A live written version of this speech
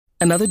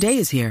Another day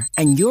is here,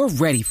 and you're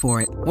ready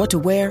for it. What to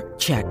wear?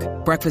 Check.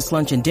 Breakfast,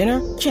 lunch, and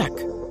dinner? Check.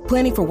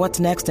 Planning for what's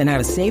next and how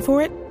to save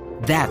for it?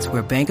 That's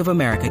where Bank of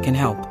America can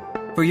help.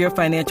 For your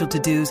financial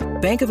to-dos,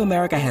 Bank of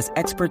America has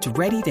experts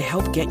ready to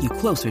help get you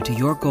closer to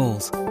your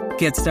goals.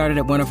 Get started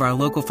at one of our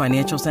local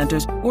financial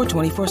centers or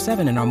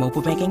 24/7 in our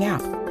mobile banking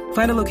app.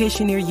 Find a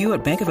location near you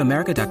at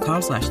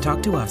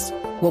bankofamerica.com/talktous.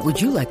 What would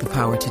you like the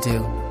power to do?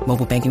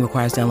 Mobile banking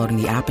requires downloading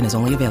the app and is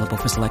only available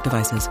for select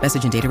devices.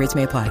 Message and data rates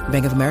may apply.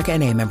 Bank of America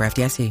N.A., member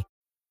FDIC.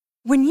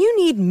 When you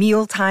need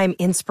mealtime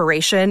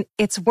inspiration,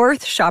 it's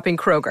worth shopping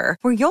Kroger,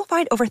 where you'll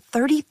find over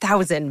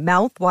 30,000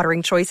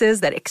 mouth-watering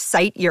choices that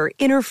excite your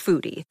inner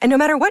foodie. And no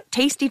matter what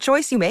tasty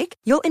choice you make,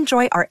 you'll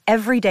enjoy our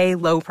everyday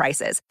low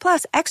prices,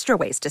 plus extra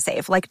ways to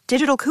save, like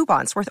digital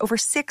coupons worth over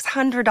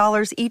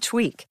 $600 each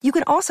week. You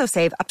can also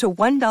save up to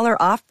 $1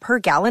 off per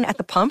gallon at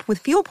the pump with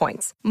fuel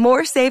points.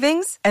 More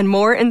savings and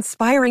more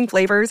inspiring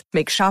flavors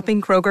make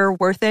shopping Kroger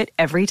worth it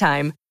every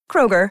time.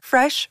 Kroger,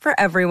 fresh for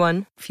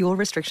everyone. Fuel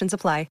restrictions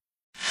apply.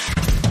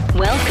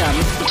 Welcome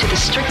to the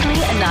Strictly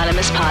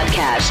Anonymous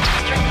Podcast.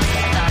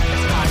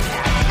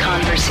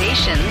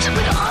 Conversations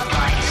with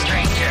online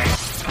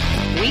strangers.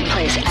 We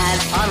place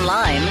ads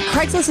online.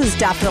 Craigslist is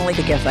definitely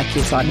the gift that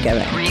keeps on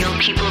giving. Real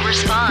people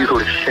respond. You go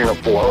to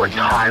Singapore or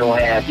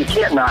Thailand, you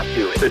can't not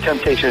do it. The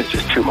temptation is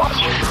just too much.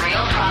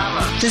 Real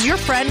problems. Does your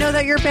friend know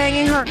that you're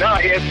banging her? No,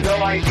 he has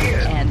no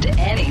idea. And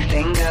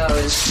anything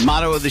goes.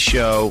 Motto of the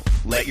show,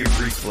 let your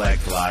Greek flag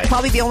fly.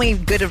 Probably the only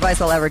good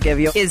advice I'll ever give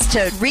you is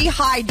to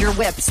re-hide your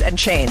whips and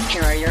chains.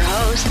 Here are your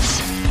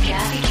hosts,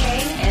 Kathy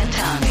Kay and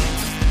Tommy.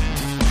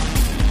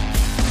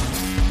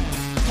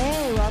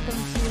 Hey, welcome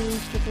to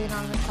Strictly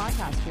Anonymous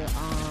Podcast. You're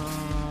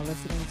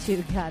listening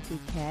to Kathy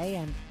Kay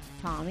and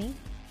Tommy.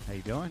 How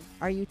you doing?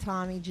 Are you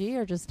Tommy G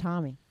or just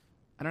Tommy?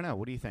 I don't know.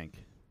 What do you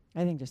think?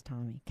 I think just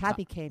Tommy.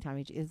 Kathy K and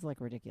Tommy G is like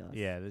ridiculous.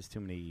 Yeah, there's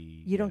too many.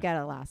 You don't get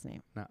a last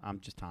name. No,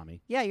 I'm just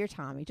Tommy. Yeah, you're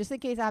Tommy. Just in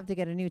case I have to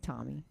get a new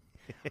Tommy.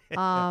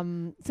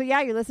 So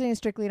yeah, you're listening to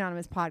Strictly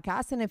Anonymous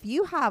Podcast. And if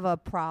you have a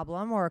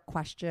problem or a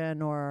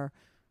question or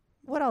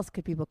what else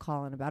could people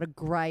call in about? A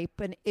gripe,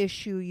 an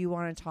issue you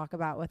want to talk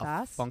about with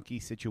us? Funky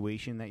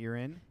situation that you're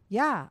in?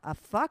 Yeah, a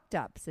fucked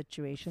up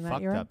situation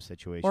that you're in. Fucked up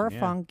situation, Or a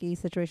funky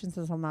situation,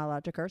 since I'm not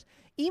allowed to curse.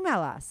 Email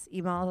us.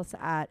 Email us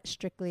at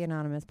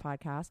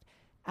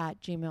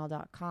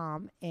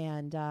strictlyanonymouspodcast@gmail.com,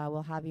 and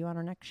we'll have you on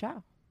our next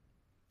show.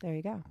 There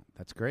you go.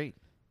 That's great.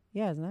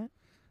 Yeah, isn't it?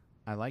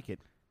 I like it.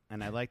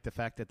 And I like the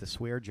fact that the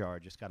swear jar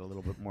just got a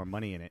little bit more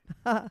money in it.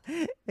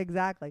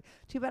 Exactly.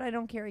 Too bad I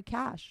don't carry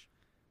cash.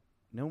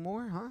 No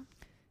more, huh?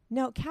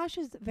 No, cash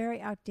is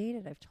very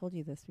outdated. I've told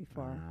you this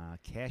before.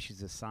 Cash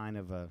is a sign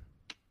of a...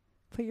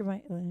 Put your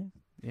mic.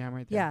 Yeah, I'm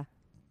right there. Yeah.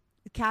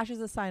 Cash is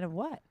a sign of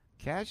what?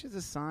 Cash is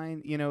a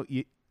sign,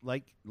 you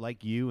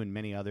like you and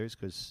many others,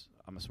 because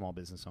I'm a small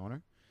business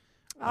owner.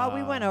 Oh,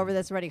 we went over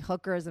this already.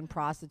 Hookers and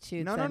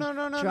prostitutes No,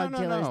 drug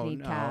dealers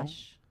need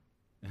cash.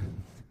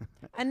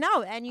 And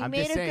you I'm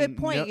made just a good saying,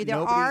 point. There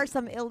are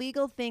some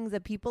illegal things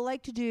that people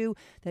like to do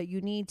that you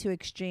need to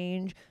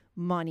exchange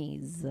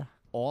monies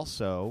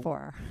Also,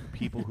 for.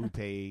 People who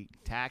pay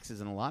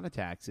taxes and a lot of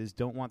taxes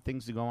don't want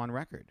things to go on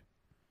record.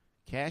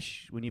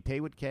 Cash, when you pay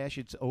with cash,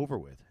 it's over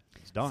with.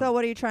 It's done. So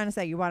what are you trying to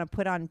say? You want to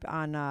put on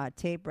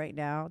tape right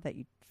now that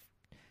you...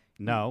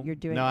 No. You're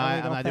doing I'm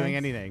illegal not doing things?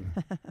 anything.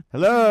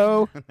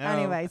 Hello? No.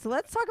 Anyway, so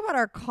let's talk about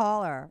our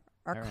caller.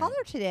 Our All right.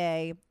 caller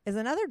today is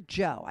another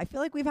Joe. I feel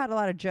like we've had a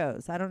lot of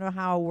Joes. I don't know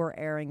how we're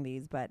airing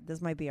these, but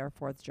this might be our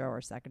fourth Joe or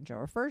second Joe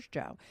or first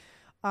Joe.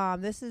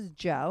 This is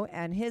Joe,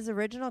 and his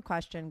original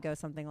question goes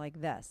something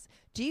like this.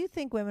 Do you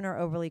think women are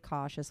overly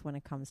cautious when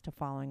it comes to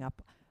following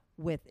up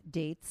with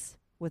dates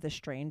with a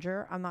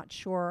stranger? I'm not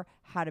sure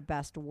how to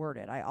best word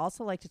it. I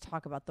also like to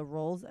talk about the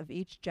roles of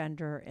each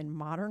gender in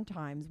modern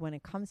times when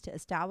it comes to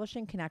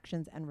establishing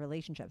connections and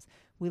relationships.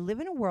 We live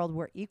in a world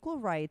where equal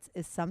rights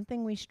is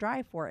something we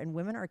strive for, and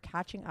women are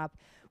catching up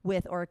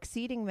with or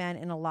exceeding men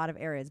in a lot of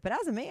areas. But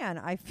as a man,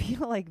 I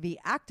feel like the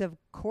act of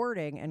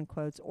courting, in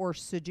quotes, or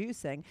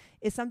seducing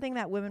is something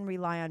that women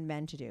rely on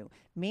men to do,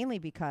 mainly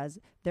because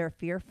they're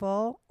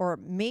fearful, or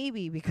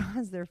maybe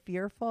because they're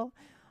fearful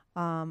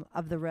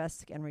of the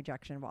risk and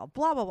rejection involved.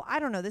 Blah, blah, blah. I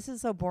don't know. This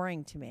is so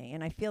boring to me.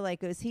 And I feel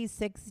like, is he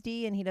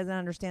 60 and he doesn't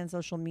understand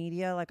social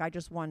media? Like, I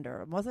just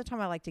wonder. Most of the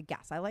time I like to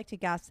guess. I like to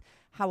guess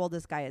how old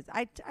this guy is.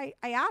 I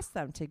asked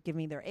them to give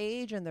me their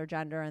age and their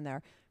gender and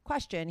their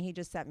question. He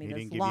just sent me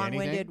this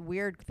long-winded,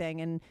 weird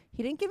thing. And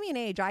he didn't give me an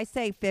age. I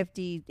say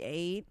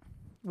 58.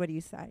 What do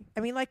you say? I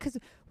mean, like, because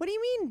what do you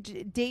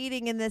mean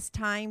dating in this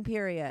time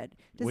period?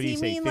 Does he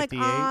mean 58? like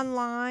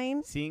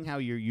online? Seeing how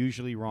you're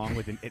usually wrong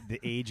with the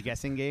age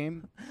guessing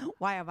game.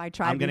 Why have I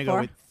tried I'm going to go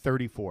with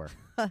 34.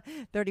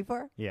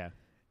 34? Yeah.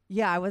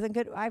 Yeah, I wasn't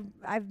good.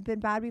 I've been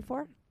bad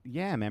before.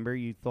 Yeah, remember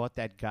you thought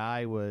that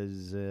guy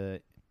was...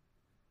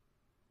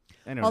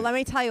 Well, let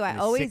me tell you, I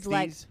always 60s?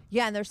 like,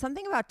 yeah, and there's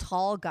something about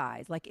tall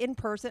guys, like in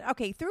person.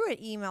 Okay, through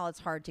an email,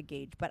 it's hard to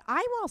gauge, but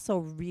I'm also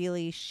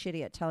really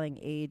shitty at telling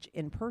age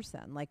in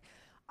person. Like,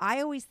 I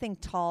always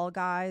think tall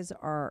guys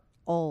are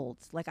old.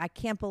 Like I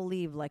can't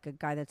believe like a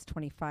guy that's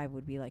 25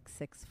 would be like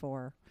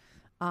 6'4".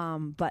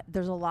 But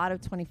there's a lot of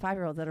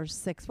 25-year-olds that are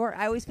 6'4".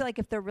 I always feel like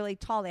if they're really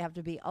tall, they have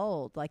to be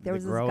old. Like there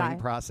was this guy. The growing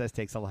process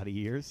takes a lot of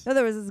years. No,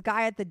 there was this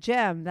guy at the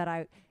gym that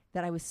I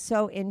was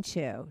so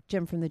into.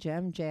 Jim from the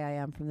gym,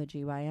 JIM from the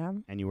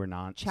GYM. And you were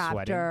not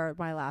sweating?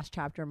 My last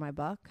chapter in my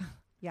book.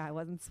 Yeah, I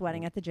wasn't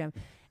sweating at the gym.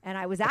 And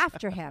I was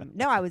after him.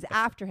 No, I was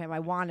after him. I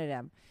wanted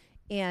him.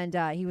 And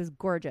he was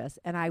gorgeous.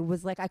 And I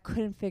was like, I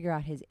couldn't figure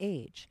out his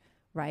age,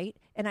 right?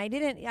 And I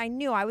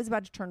knew I was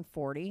about to turn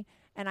 40.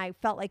 And I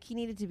felt like he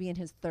needed to be in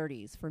his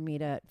 30s for me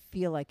to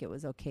feel like it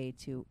was okay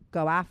to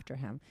go after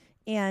him.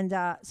 And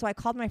so I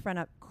called my friend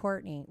up,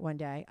 Courtney, one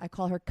day. I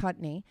call her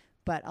Cuntney,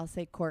 but I'll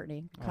say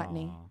Courtney.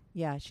 Cuntney. Aww.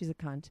 Yeah, she's a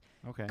cunt.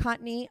 Okay.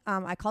 Cuntney.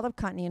 I called up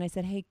Cuntney and I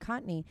said, hey,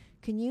 Cuntney,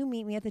 can you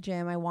meet me at the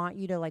gym? I want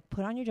you to like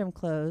put on your gym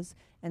clothes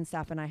and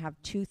stuff. And I have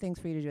 2 things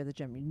for you to do at the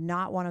gym.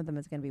 Not one of them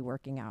is going to be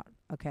working out.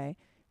 Okay.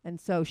 And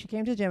so she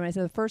came to the gym and I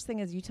said, the first thing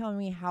is you tell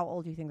me how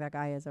old you think that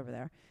guy is over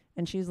there.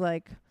 And she's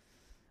like,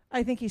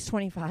 I think he's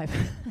 25.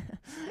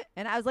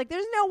 And I was like,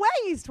 there's no way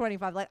he's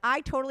 25. Like, I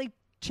totally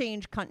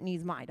changed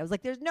Cuntney's mind. I was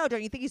like, don't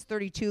you think he's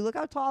 32? Look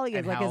how tall he is.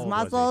 And like, how his old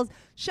was muscles.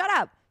 Shut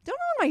up. Don't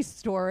ruin my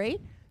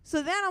story.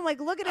 So then I'm like,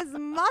 look at his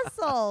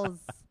muscles.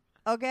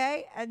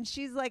 Okay. And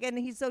she's like, and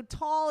he's so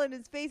tall in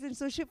his face. And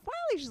so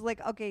she's like,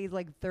 okay, he's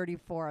like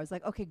 34. I was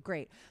like, okay,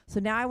 great. So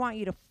now I want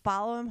you to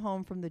follow him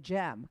home from the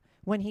gym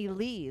when he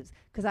leaves,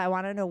 because I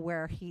want to know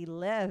where he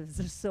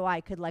lives so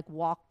I could like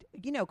walk,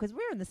 because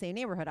we're in the same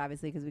neighborhood,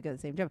 obviously, because we go to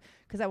the same gym,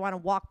 because I want to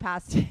walk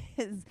past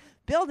his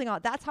building.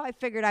 That's how I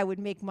figured I would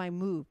make my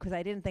move, because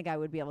I didn't think I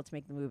would be able to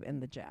make the move in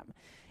the gym.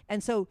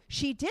 And so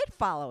she did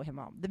follow him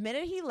home. The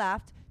minute he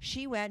left,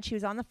 she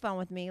was on the phone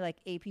with me, like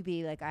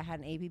APB, like I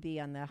had an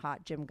APB on the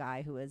hot gym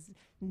guy who was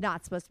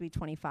not supposed to be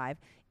 25.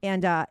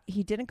 And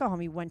he didn't go home.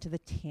 He went to the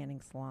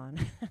tanning salon.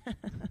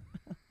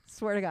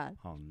 Swear to God.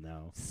 Oh,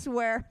 no.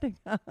 Swear to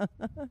God.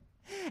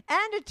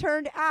 And it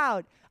turned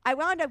out, I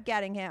wound up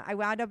getting him. I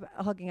wound up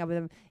hooking up with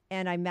him,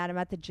 and I met him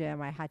at the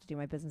gym. I had to do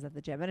my business at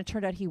the gym, and it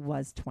turned out he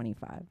was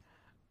 25.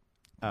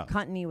 Oh.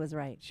 Cuntney was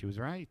right. She was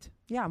right.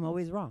 Yeah, I'm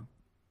always wrong.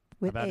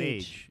 With About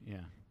age.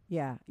 Yeah.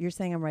 Yeah. You're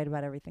saying I'm right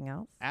about everything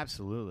else?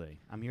 Absolutely.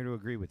 I'm here to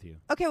agree with you.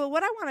 Okay, well,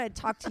 what I want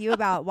to talk to you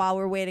about while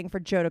we're waiting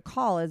for Joe to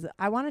call is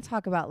I want to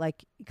talk about,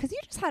 like, because you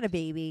just had a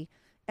baby,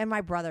 and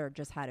my brother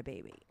just had a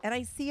baby. And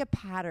I see a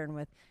pattern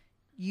with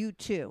you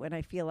two, and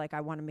I feel like I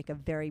want to make a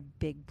very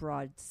big,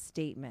 broad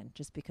statement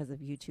just because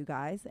of you two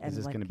guys. And is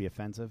this like, going to be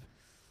offensive?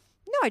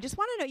 No, I just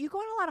want to know, you go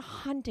on a lot of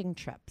hunting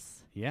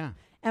trips. Yeah.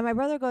 And my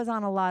brother goes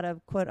on a lot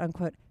of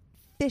quote-unquote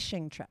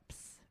fishing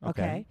trips.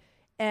 Okay.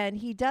 And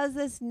he does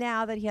this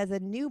now that he has a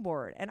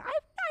newborn. And I've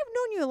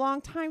known you a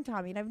long time,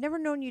 Tommy, and I've never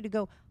known you to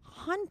go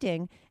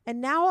hunting.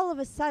 And now all of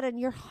a sudden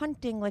you're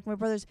hunting like my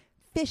brother's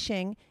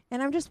fishing.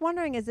 And I'm just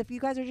wondering as if you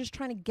guys are just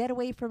trying to get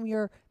away from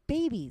your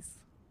babies.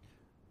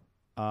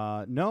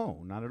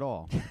 No, not at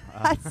all.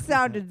 That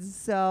sounded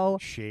so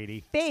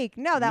shady. Fake.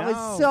 No, that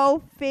was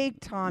so fake,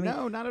 Tommy.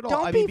 No, not at all.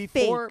 Don't be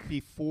fake.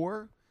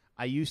 Before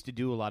I used to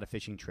do a lot of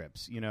fishing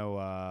trips.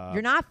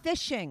 You're not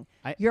fishing.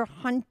 You're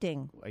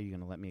hunting. Are you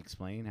going to let me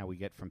explain how we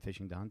get from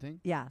fishing to hunting?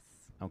 Yes.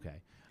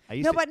 Okay.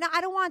 I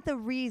don't want the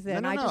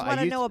reason. I just want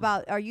to know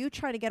about, are you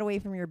trying to get away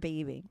from your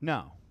baby?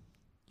 No.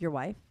 Your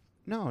wife?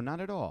 No, not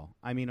at all.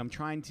 I mean, I'm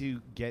trying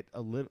to get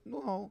a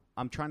little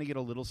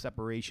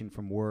separation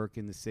from work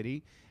in the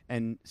city.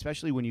 And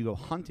especially when you go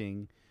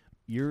hunting,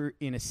 you're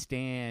in a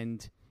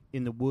stand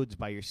in the woods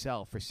by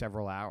yourself for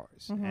several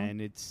hours. Mm-hmm.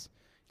 And it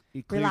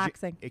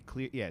relaxing.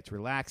 It's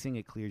relaxing.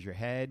 It clears your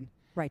head.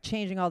 Right.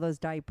 Changing all those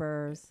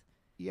diapers.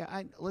 Yeah.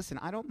 I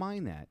don't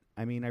mind that.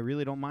 I mean, I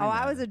really don't mind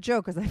that. I was a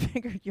joke because I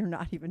figured you're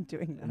not even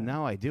doing that.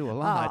 No, I do a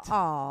lot.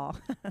 Oh.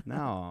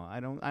 No, I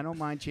don't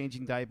mind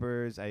changing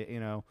diapers.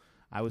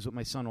 I was with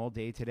my son all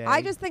day today.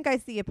 I just think I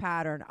see a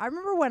pattern. I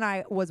remember when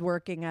I was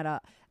working at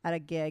a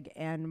gig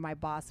and my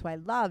boss, who I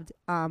loved,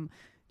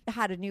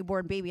 had a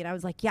newborn baby, and I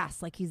was like,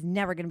 yes, like he's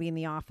never going to be in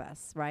the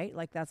office, right?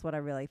 Like that's what I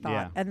really thought.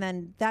 Yeah. And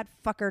then that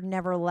fucker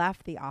never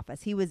left the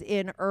office. He was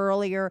in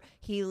earlier,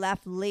 he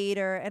left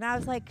later, and I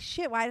was like,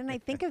 shit, why didn't I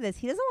think of this?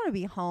 He doesn't want to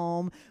be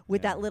home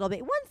with that little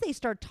bit. Once they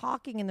start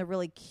talking and they're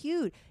really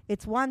cute,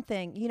 it's one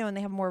thing, and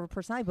they have more of a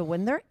personality. But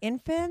when they're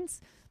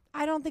infants,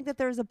 I don't think that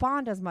there's a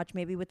bond as much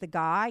maybe with the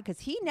guy,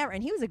 because he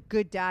was a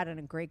good dad and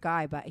a great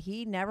guy, but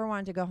he never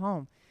wanted to go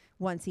home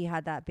once he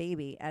had that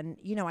baby. And,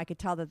 I could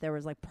tell that there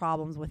was like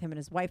problems with him and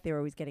his wife. They were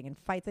always getting in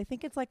fights. I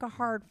think it's like a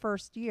hard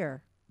first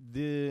year.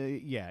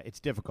 It's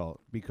difficult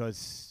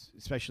because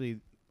especially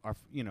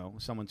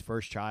someone's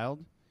first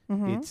child,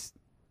 mm-hmm.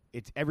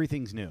 it's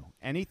everything's new.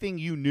 Anything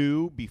you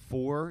knew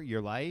before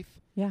your life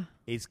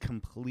is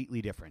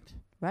completely different.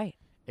 Right.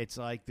 It's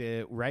like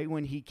right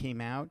when he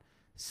came out,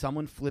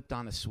 someone flipped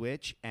on a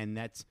switch, and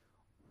that's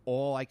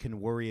all I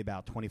can worry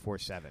about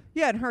 24/7.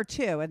 Yeah, and her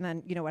too. And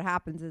then, what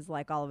happens is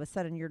like all of a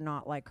sudden you're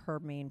not like her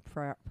main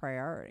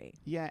priority.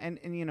 Yeah, and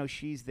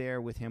she's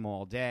there with him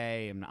all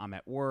day, and I'm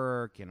at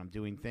work, and I'm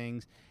doing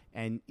things.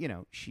 And,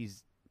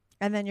 she's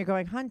And then you're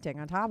going hunting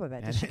on top of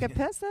it. Does she get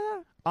pissed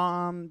at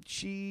that?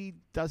 She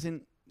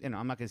doesn't. I'm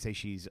not going to say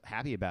she's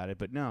happy about it,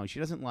 but no, she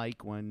doesn't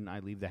like when I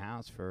leave the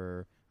house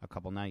for a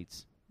couple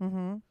nights.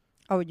 Mm-hmm.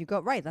 Oh, you go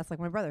right. That's like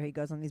my brother. He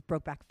goes on these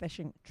Brokeback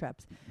fishing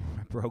trips.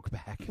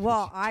 Brokeback.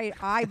 Well,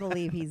 I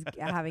believe he's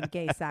having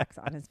gay sex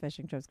on his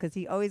fishing trips because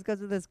he always goes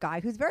with this guy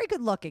who's very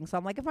good looking. So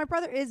I'm like, if my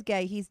brother is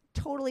gay, he's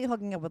totally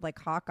hooking up with like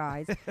hot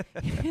guys.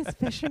 His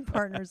fishing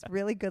partner's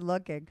really good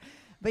looking.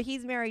 But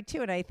he's married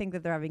too, and I think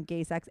that they're having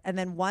gay sex. And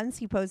then once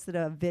he posted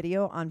a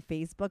video on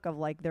Facebook of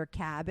like their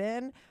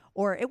cabin,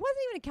 or it wasn't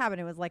even a cabin,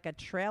 it was like a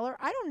trailer.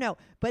 I don't know.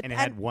 But and it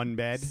had one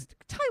bed.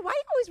 Ty, why do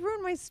you always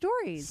ruin my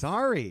stories?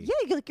 Sorry.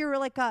 Yeah, you're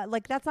like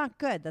that's not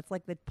good. That's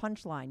like the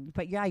punchline.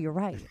 But yeah, you're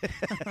right.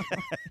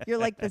 You're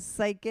like the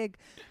psychic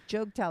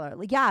joke teller.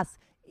 Like, yes,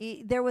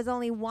 there was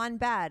only one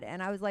bed,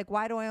 and I was like,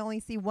 why do I only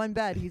see one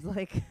bed? He's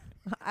like,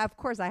 of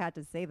course I had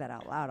to say that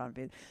out loud on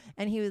video.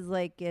 And he was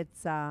like,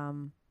 it's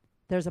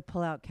there's a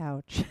pull-out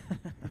couch.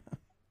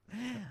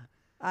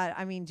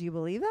 I mean, do you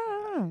believe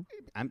that?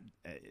 I don't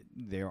know.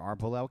 There are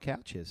pull-out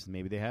couches.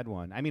 Maybe they had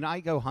one. I mean, I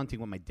go hunting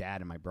with my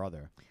dad and my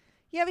brother.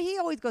 Yeah, but he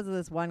always goes with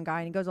this one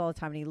guy, and he goes all the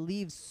time, and he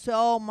leaves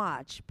so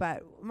much.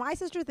 But my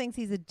sister thinks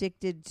he's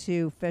addicted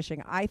to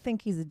fishing. I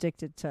think he's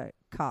addicted to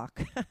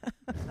cock.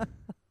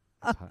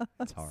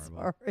 It's horrible.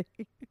 Sorry.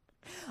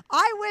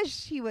 I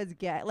wish he was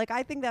gay. Like,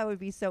 I think that would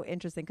be so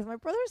interesting because my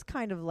brother's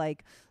kind of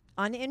like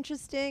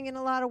uninteresting in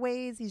a lot of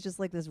ways. He's just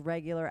like this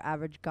regular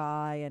average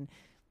guy, and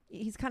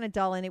he's kind of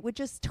dull, and it would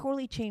just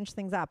totally change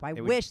things up. I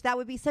wish that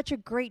would be such a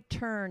great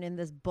turn in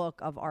this book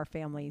of our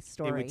family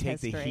story. It would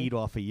take history. the heat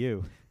off of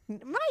you.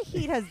 My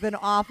heat has been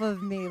off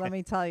of me, let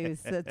me tell you,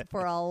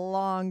 for a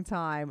long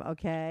time,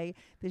 okay?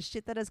 The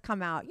shit that has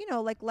come out,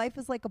 like life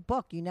is like a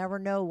book. You never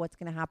know what's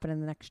going to happen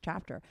in the next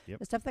chapter. Yep.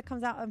 The stuff that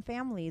comes out in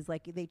families,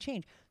 like they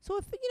change. So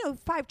if,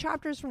 5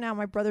 chapters from now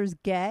my brother's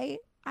gay,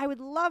 I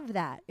would love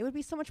that. It would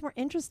be so much more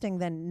interesting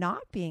than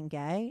not being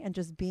gay and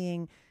just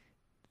being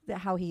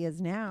how he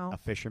is now. A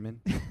fisherman.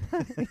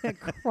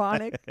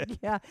 Chronic,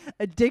 yeah,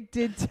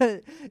 addicted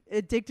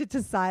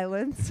to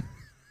silence.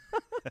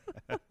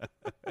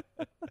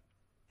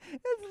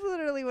 That's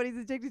literally what he's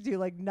addicted to,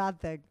 like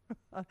nothing.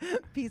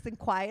 Peace and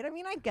quiet. I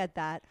mean, I get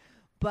that.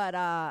 But,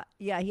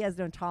 yeah, he has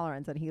no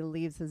tolerance, and he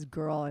leaves his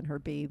girl and her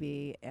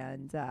baby,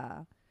 and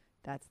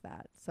that's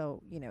that.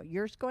 So,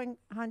 you're going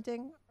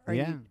hunting? Or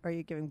are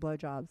you giving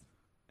blowjobs?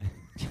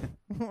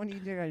 What are you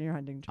doing on your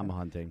hunting trip? I'm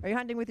hunting. Are you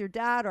hunting with your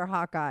dad or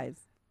hot guys?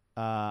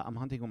 I'm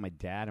hunting with my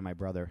dad and my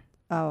brother.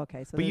 Oh,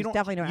 okay. So but there's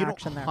definitely no action there.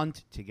 You don't there.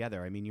 hunt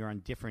together. I mean, you're on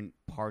different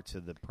parts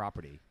of the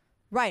property.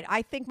 Right. Do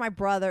you think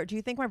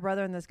my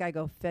brother and this guy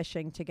go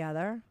fishing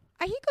together?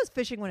 He goes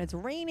fishing when it's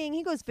raining.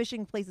 He goes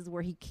fishing places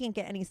where he can't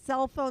get any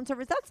cell phone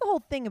service. That's the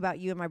whole thing about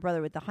you and my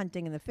brother with the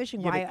hunting and the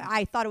fishing. Why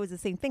I thought it was the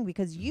same thing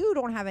because you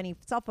don't have any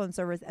cell phone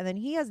service and then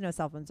he has no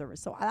cell phone service.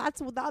 So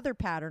that's the other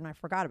pattern I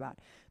forgot about.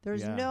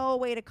 There's no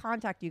way to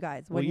contact you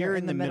guys when you're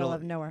in the middle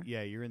of nowhere.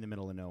 Yeah, you're in the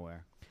middle of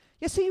nowhere.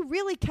 Yeah, so you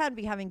really can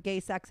be having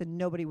gay sex and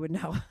nobody would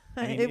know.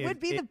 I mean, it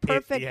would be the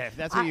perfect. If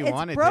that's what you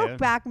want to do.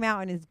 Brokeback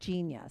Mountain is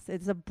genius.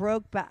 It's a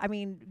Brokeback. I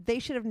mean, they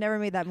should have never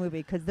made that movie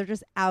because they're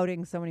just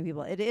outing so many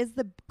people. It is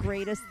the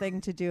greatest thing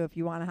to do if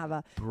you want to have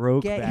a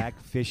Brokeback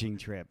fishing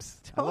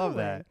trips. Totally. I love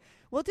that.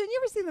 Well, didn't you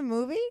ever see the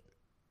movie?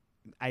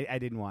 I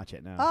didn't watch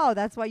it, no. Oh,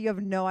 that's why you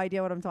have no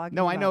idea what I'm talking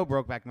about. No, I know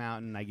Brokeback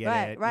Mountain. I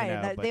get it.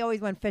 Right. They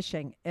always went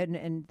fishing,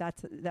 and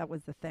that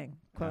was the thing,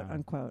 quote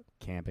unquote.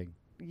 Camping.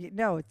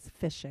 No, it's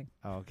fishing.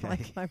 Oh, okay.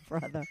 Like my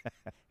brother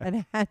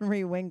and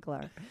Henry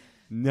Winkler.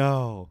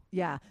 No.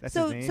 Yeah. That's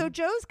so his name? so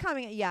Joe's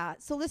coming. Yeah.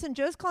 So listen,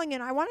 Joe's calling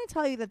in. I want to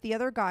tell you that the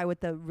other guy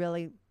with the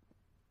really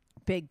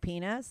big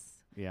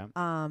penis,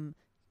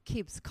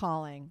 keeps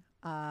calling.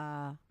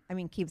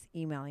 Keeps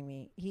emailing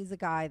me. He's a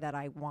guy that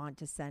I want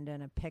to send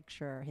in a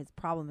picture. His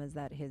problem is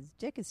that his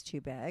dick is too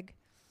big,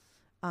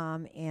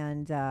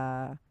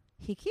 and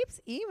he keeps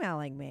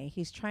emailing me.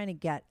 He's trying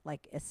to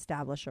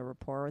establish a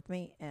rapport with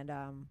me, and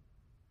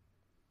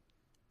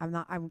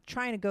I'm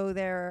trying to go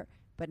there,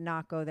 but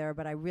not go there.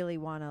 But I really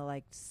want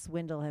to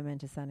swindle him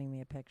into sending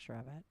me a picture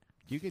of it.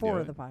 You could for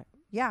do the it. pod.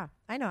 Yeah,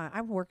 I know.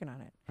 I'm working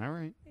on it. All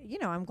right.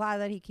 I'm glad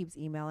that he keeps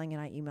emailing,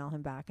 and I email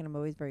him back, and I'm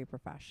always very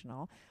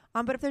professional.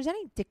 But if there's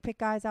any dick pic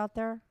guys out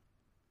there,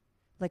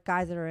 like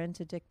guys that are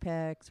into dick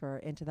pics or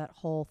into that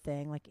whole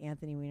thing, like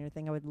Anthony Weiner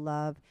thing, I would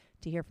love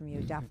to hear from you.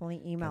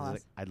 Definitely email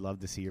us. I'd love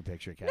to see your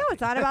picture, Kathy. No,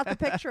 it's not about the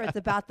picture. It's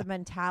about the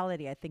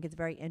mentality. I think it's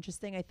very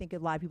interesting. I think a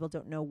lot of people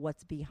don't know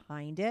what's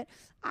behind it.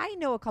 I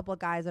know a couple of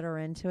guys that are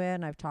into it,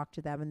 and I've talked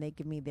to them, and they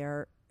give me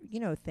their,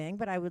 thing.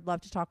 But I would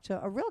love to talk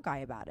to a real guy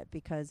about it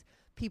because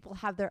people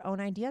have their own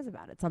ideas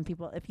about it. Some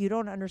people, if you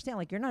don't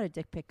understand, you're not a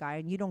dick pic guy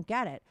and you don't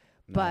get it.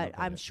 No, but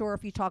I'm sure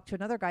if you talk to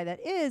another guy that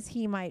is,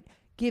 he might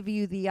give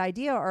you the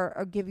idea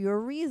or give you a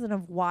reason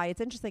of why it's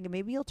interesting, and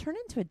maybe you'll turn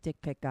into a dick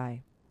pic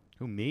guy.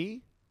 Who,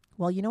 me?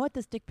 Well, you know what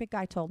this dick pic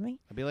guy told me?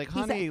 I'd be like,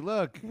 honey,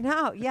 look.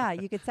 No, yeah,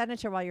 you could send it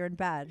to her while you're in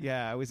bed.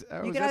 Yeah, I was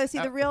you could either see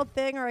the real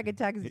thing or I could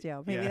text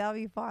you. Maybe that would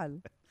be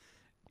fun.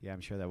 Yeah,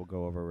 I'm sure that will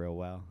go over real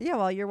well. Yeah,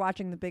 while you're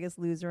watching The Biggest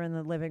Loser in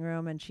the living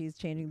room and she's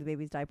changing the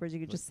baby's diapers, you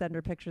could just send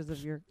her pictures of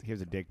your.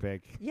 Here's a dick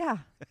pic. Yeah,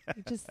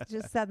 you just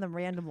send them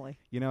randomly.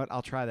 You know what?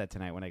 I'll try that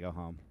tonight when I go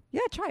home. Yeah,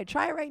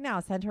 try it right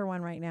now. Send her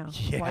one right now.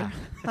 Yeah. While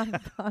you're on the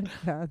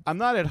podcast. I'm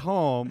not at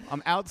home.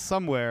 I'm out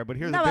somewhere, but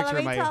here's a but picture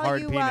of my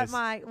hard penis.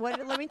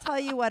 Let me tell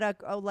you what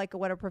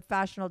a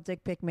professional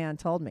dick pic man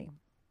told me.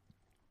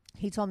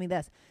 He told me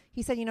this.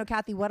 He said,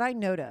 Kathy, what I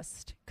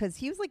noticed, because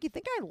he was like, you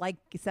think I like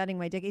sending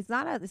my dick? He's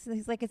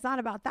like, it's not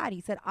about that.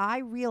 He said, I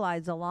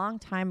realized a long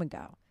time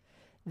ago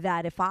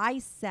that if I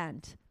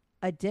sent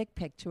a dick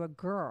pic to a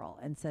girl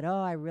and said,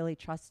 oh, I really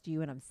trust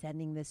you and I'm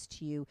sending this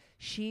to you,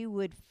 she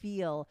would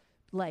feel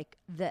like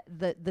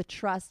the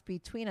trust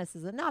between us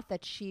is enough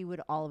that she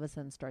would all of a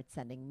sudden start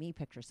sending me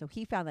pictures. So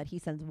he found that he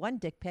sends one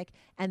dick pic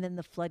and then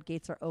the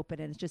floodgates are open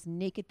and it's just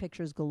naked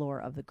pictures galore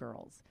of the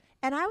girls.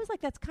 And I was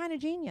like, that's kind of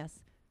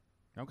genius.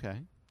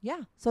 Okay.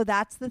 Yeah. So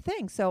that's the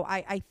thing. So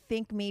I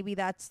think maybe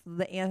that's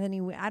the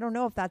Anthony. I don't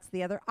know if that's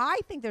the other. I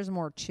think there's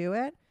more to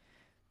it,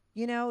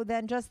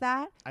 than just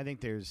that. I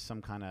think there's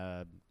some kind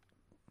of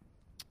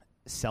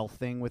self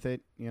thing with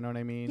it. You know what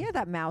I mean? Yeah,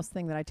 that mouse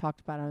thing that I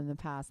talked about in the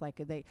past, like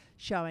they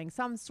showing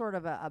some sort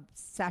of a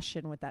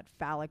obsession with that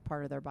phallic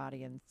part of their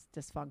body and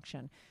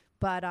dysfunction.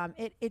 But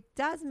it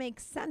does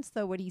make sense,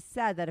 though, what he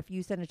said, that if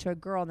you send it to a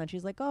girl and then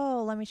she's like,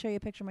 oh, let me show you a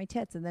picture of my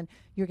tits. And then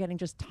you're getting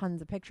just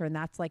tons of picture. And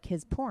that's like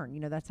his porn.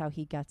 That's how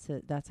he gets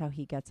it. That's how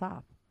he gets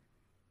off.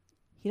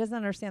 He doesn't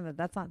understand that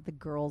that's not the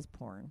girl's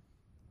porn.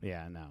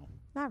 Yeah, no.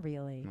 Not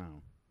really.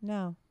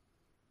 No.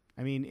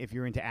 I mean, if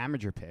you're into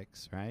amateur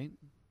pics, right?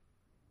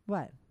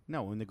 What?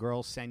 No, when the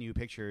girls send you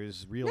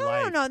pictures, real No,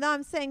 life. no.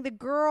 I'm saying the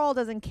girl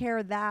doesn't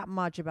care that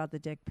much about the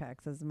dick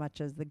pics as much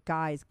as the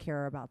guys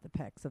care about the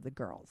pics of the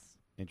girls.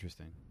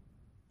 Interesting.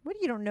 What,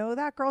 you don't know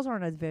that? Girls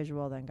aren't as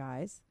visual than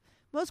guys.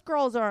 Most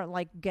girls aren't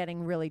like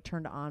getting really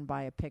turned on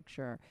by a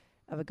picture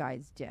of a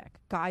guy's dick.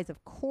 Guys,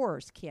 of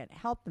course, can't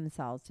help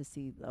themselves to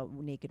see a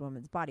naked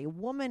woman's body. A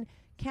woman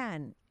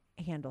can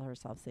handle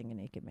herself seeing a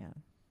naked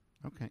man.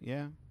 Okay,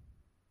 yeah.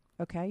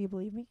 Okay, you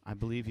believe me? I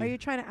believe you. Are you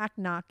trying to act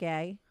not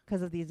gay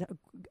because of these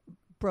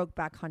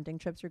Brokeback hunting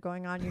trips you're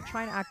going on? You're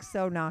trying to act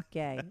so not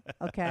gay,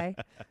 okay?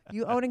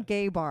 You own a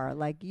gay bar.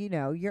 Like,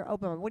 you're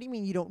open. What do you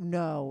mean you don't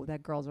know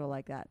that girls are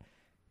like that?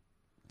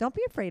 Don't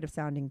be afraid of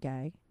sounding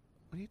gay.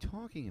 What are you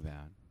talking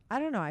about? I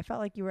don't know. I felt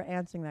like you were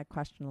answering that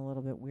question a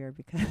little bit weird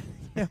because you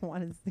don't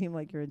want to seem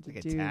like you're into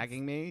Like dudes.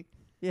 attacking me?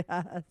 Yes.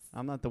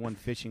 I'm not the one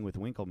fishing with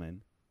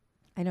Winkleman.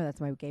 I know,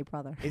 that's my gay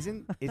brother.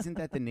 Isn't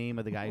that the name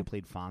of the guy who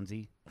played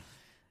Fonzie?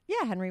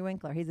 Yeah, Henry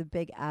Winkler. He's a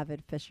big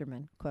avid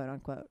fisherman, quote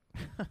unquote.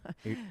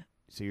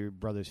 So your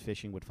brother's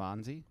fishing with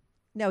Fonzie?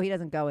 No, he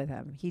doesn't go with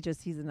him.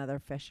 He's another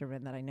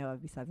fisherman that I know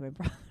of besides my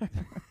brother.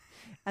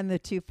 And the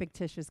two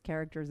fictitious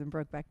characters in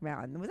Brokeback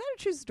Mountain. Was that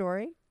a true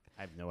story?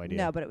 I have no idea.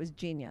 No, but it was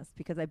genius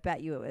because I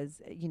bet you it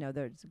was,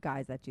 there's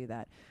guys that do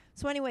that.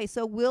 So anyway,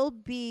 we'll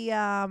be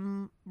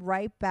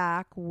right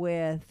back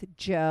with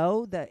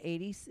Joe, the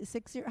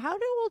 86-year. How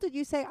old did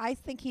you say? I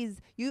think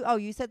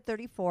you said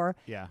 34.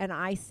 Yeah. And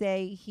I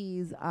say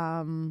he's,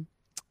 What'd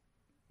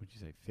you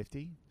say,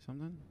 50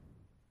 something?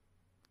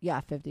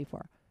 Yeah,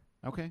 54.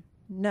 Okay.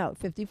 No,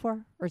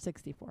 54 or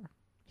 64.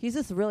 He's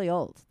just really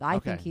old. I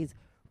Okay. think he's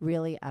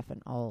really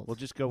effing old. We'll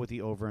just go with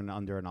the over and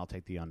under, and I'll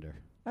take the under.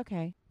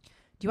 Okay.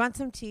 Do you want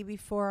some tea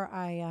before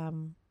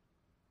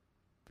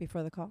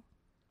before the call?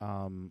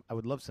 I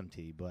would love some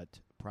tea, but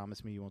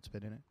promise me you won't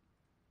spit in it.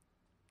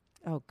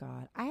 Oh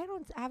God, I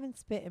haven't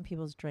spit in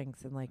people's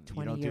drinks in like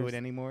 20 years. You don't do it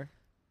anymore?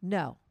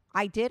 No,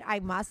 I did. I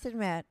must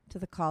admit to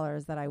the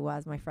callers that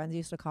my friends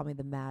used to call me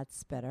the mad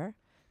spitter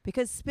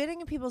because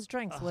spitting in people's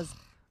drinks was.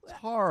 It's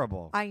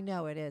horrible. I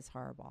know it is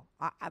horrible.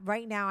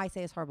 Right now I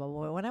say it's horrible.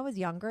 But when I was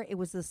younger, it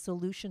was the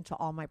solution to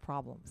all my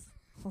problems.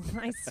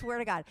 I swear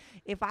to God,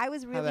 if I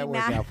was really How'd that work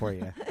mad, out for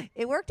you?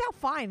 It worked out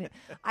fine.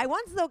 I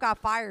once though got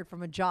fired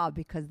from a job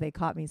because they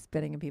caught me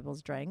spitting in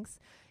people's drinks.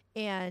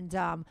 And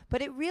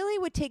but it really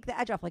would take the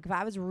edge off. Like if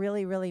I was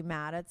really, really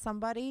mad at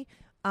somebody,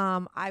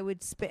 I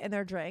would spit in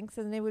their drinks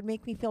and it would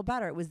make me feel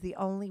better. It was the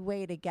only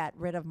way to get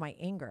rid of my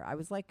anger. I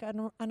was like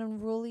an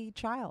unruly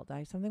child.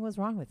 Something was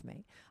wrong with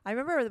me. I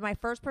remember my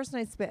first person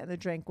I spit in the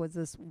drink was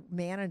this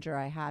manager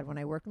I had when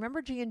I worked.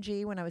 Remember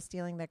G&G when I was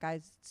stealing that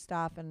guy's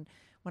stuff? And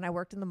when I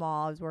worked in the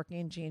mall, I was working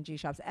in G&G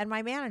shops. And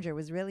my manager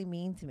was really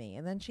mean to me.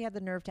 And then she had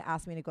the nerve to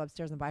ask me to go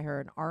upstairs and buy her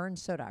an orange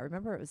soda. I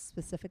remember it was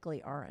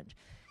specifically orange.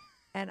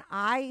 And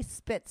I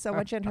spit so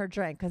much in her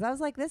drink because I was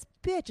like, this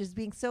bitch is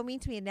being so mean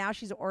to me. And now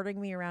she's ordering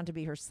me around to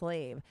be her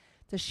slave.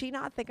 Does she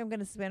not think I'm going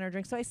to spit in her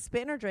drink? So I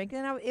spit in her drink.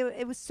 And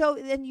it was so,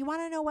 and you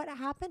want to know what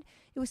happened?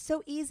 It was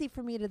so easy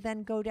for me to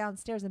then go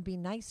downstairs and be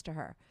nice to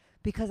her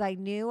because I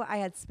knew I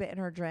had spit in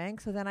her drink.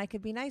 So then I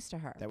could be nice to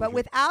her. But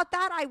without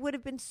that, I would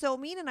have been so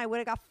mean and I would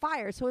have got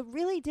fired. So it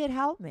really did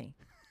help me.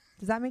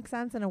 Does that make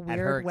sense in a weird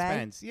At her way?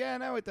 expense. Yeah,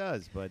 no, it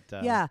does. But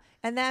yeah,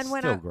 and then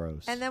still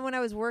gross. And then when I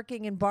was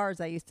working in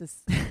bars, I used to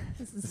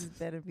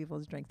spit in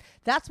people's drinks.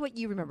 That's what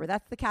you remember.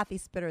 That's the Kathy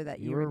Spitter that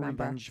you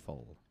remember.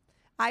 Revengeful.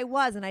 I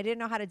was, and I didn't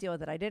know how to deal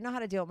with it. I didn't know how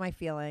to deal with my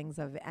feelings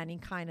of any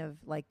kind of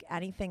like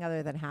anything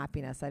other than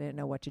happiness. I didn't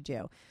know what to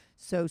do.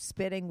 So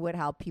spitting would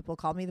help. People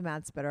called me the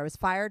mad spitter. I was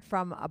fired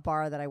from a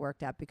bar that I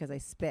worked at because I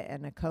spit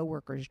in a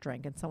coworker's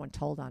drink and someone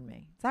told on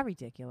me. Is that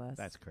ridiculous?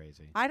 That's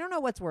crazy. I don't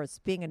know what's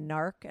worse, being a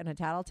narc and a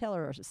tattletale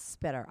or a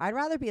spitter. I'd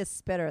rather be a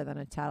spitter than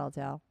a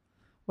tattletale.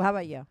 Well, how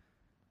about you?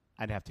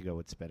 I'd have to go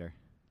with spitter.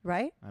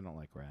 Right? I don't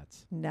like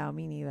rats. No,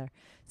 me neither.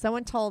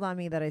 Someone told on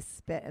me that I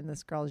spit in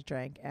this girl's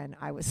drink, and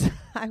I was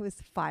I was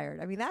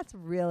fired. I mean, that's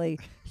really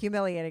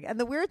humiliating. And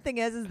the weird thing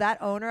is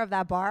that owner of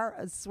that bar,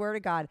 I swear to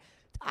God,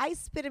 I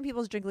spit in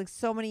people's drink like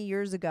so many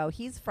years ago.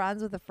 He's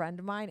friends with a friend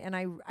of mine, and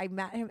I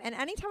met him. And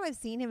anytime I've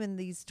seen him in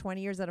these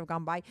 20 years that have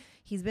gone by,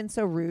 he's been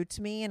so rude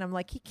to me. And I'm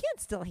like, he can't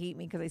still hate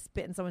me because I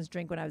spit in someone's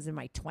drink when I was in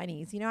my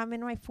 20s. You know, I'm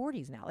in my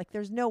 40s now. Like,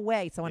 there's no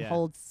way someone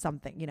holds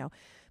something, you know.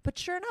 But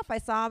sure enough, I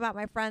saw him at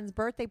my friend's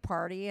birthday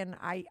party, and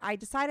I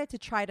decided to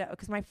try to,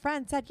 because my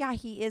friend said, yeah,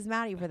 he is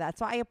mad at you for that.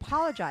 So I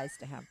apologized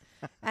to him.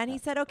 And he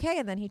said, okay.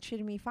 And then he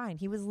treated me fine.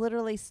 He was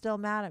literally still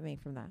mad at me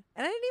from that.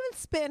 And I didn't even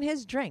spit in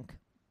his drink.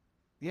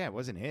 Yeah, it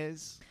wasn't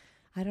his.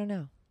 I don't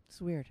know. It's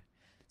weird.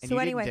 And so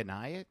you anyway, didn't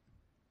deny it?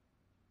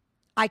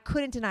 I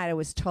couldn't deny it. I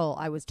was told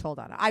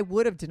on it. I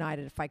would have denied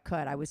it if I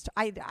could.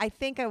 I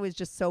think I was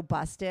just so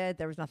busted.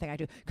 There was nothing I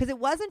do. Because it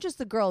wasn't just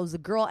the girl. It was the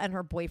girl and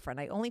her boyfriend.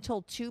 I only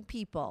told 2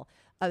 people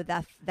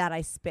that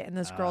I spit in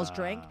this girl's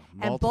drink,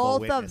 and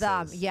both of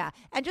them, yeah.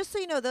 And just so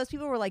you know, those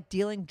people were like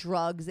dealing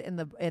drugs in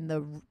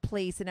the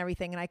place and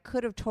everything, and I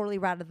could have totally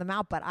ratted them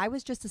out, but I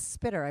was just a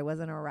spitter. I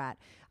wasn't a rat.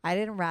 I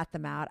didn't rat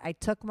them out. I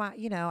took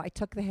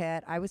the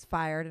hit. I was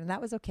fired, and that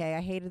was okay.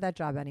 I hated that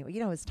job anyway. You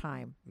know, it was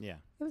time. Yeah,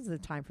 it was the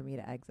time for me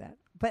to exit.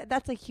 But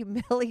that's a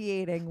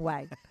humiliating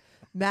way.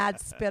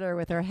 Mad spitter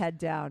with her head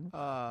down,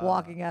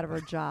 walking out of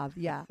her job.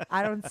 Yeah,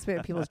 I don't spit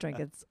in people's drink.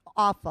 It's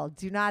awful.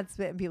 Do not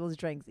spit in people's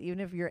drinks, even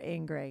if you're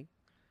angry.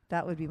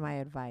 That would be my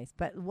advice.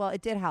 But, well,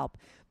 it did help.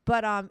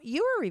 But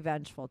you were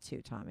revengeful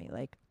too, Tommy.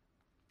 Like,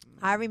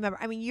 I remember.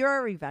 I mean, you're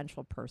a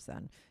revengeful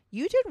person.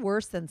 You did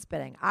worse than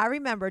spitting. I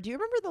remember. Do you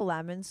remember the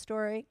lemon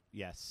story?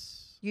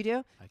 Yes. You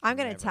do? I'm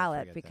going to tell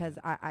it because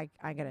I'm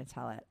going to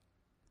tell it.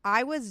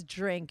 I was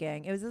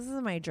drinking. This is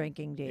my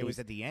drinking days. It was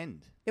at the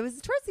end. It was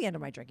towards the end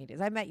of my drinking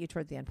days. I met you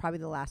towards the end, probably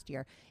the last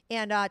year.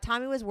 And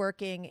Tommy was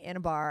working in a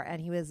bar,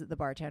 and he was the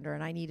bartender,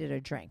 and I needed a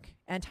drink.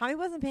 And Tommy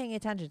wasn't paying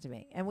attention to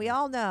me. And we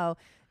all know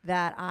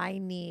that I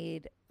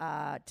need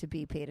to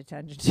be paid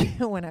attention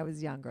to when I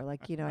was younger.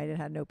 Like, you know, I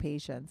had no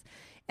patience.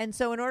 And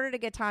so in order to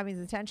get Tommy's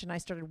attention, I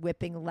started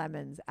whipping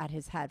lemons at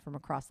his head from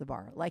across the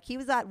bar. Like, he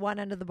was at one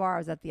end of the bar, I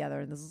was at the other,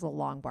 and this was a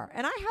long bar.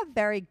 And I have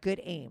very good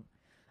aim.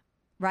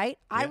 Right?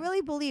 Yeah. I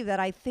really believe that.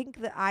 I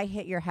think that I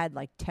hit your head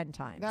like 10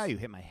 times. No, you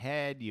hit my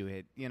head. You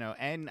hit,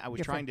 and I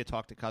was trying to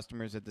talk to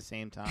customers at the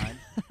same time.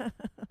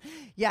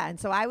 Yeah, and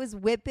so I was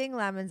whipping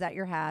lemons at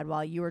your head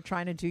while you were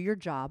trying to do your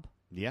job.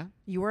 Yeah.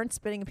 You weren't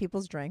spitting in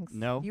people's drinks.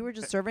 No. You were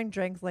just serving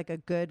drinks like a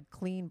good,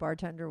 clean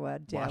bartender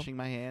would do. Washing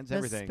my hands, just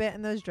everything. Spit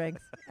in those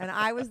drinks. And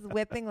I was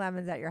whipping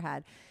lemons at your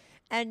head.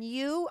 And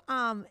you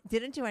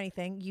didn't do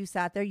anything. You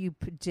sat there. You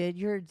did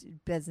your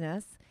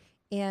business.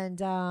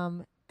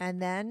 And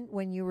then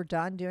when you were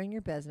done doing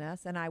your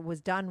business, and I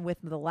was done with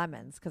the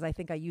lemons because I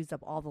think I used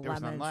up all the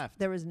lemons. There was none left.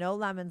 There was no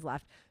lemons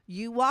left.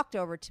 You walked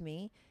over to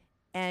me,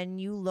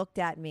 and you looked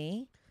at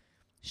me.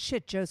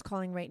 Shit, Joe's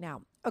calling right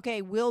now.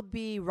 Okay, we'll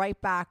be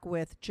right back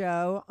with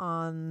Joe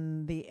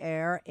on the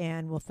air,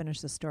 and we'll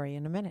finish the story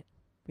in a minute.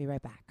 Be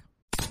right back.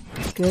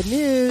 Good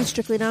news.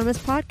 Strictly Anonymous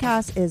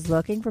Podcast is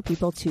looking for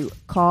people to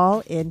call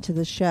into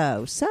the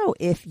show. So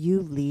if you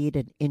lead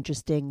an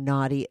interesting,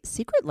 naughty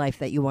secret life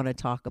that you want to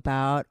talk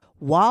about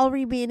while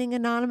remaining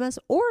anonymous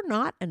or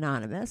not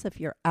anonymous, if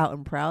you're out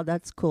and proud,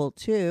 that's cool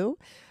too.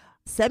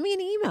 Send me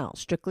an email,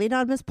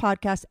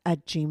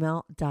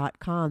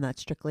 strictlyanonymouspodcast@gmail.com.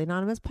 That's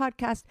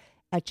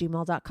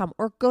strictlyanonymouspodcast@gmail.com.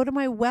 Or go to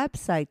my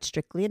website,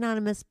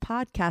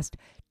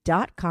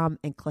 strictlyanonymouspodcast.com,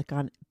 and click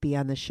on Be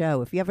on the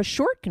Show. If you have a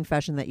short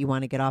confession that you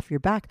want to get off your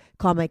back,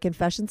 call my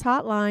confessions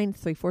hotline,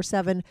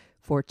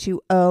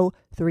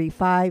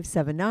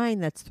 347-420-3579.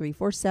 That's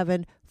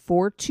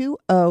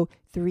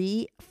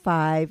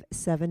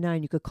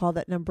 347-420-3579. You could call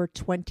that number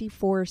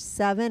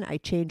 24/7. I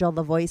change all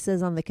the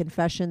voices on the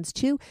confessions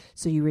too,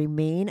 so you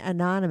remain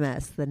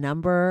anonymous. The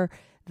number,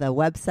 the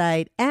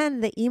website,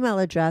 and the email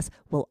address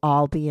will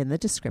all be in the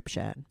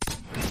description.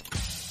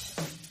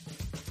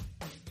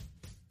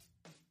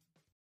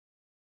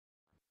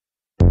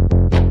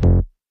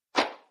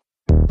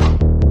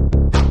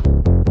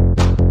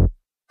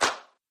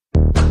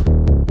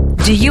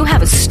 Do you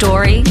have a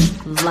story,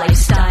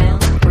 lifestyle,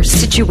 or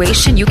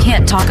situation you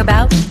can't talk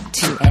about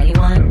to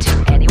anyone?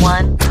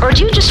 Or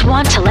do you just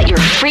want to let your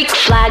freak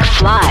flag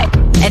fly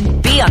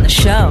and be on the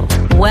show?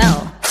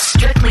 Well,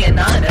 Strictly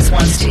Anonymous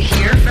wants to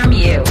hear from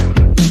you.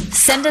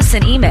 Send us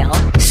an email,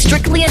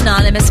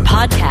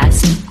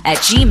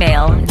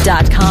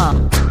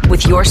 strictlyanonymouspodcast@gmail.com,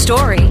 with your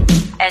story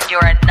and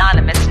your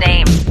anonymous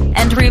name.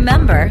 And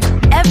remember,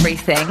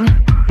 everything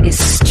is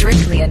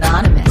strictly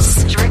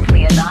anonymous.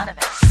 Strictly Anonymous.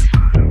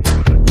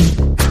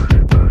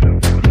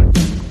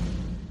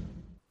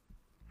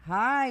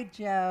 Hi,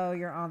 Joe.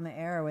 You're on the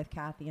air with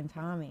Kathy and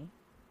Tommy.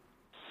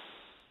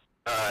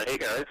 Hey,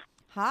 guys.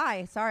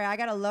 Hi. Sorry, I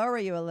got to lower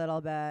you a little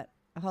bit.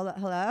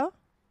 Hello?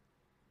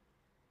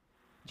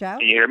 Joe?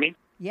 Can you hear me?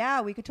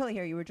 Yeah, we could totally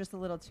hear you. You were just a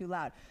little too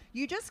loud.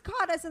 You just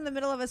caught us in the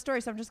middle of a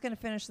story, so I'm just going to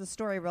finish the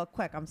story real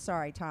quick. I'm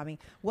sorry, Tommy.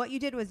 What you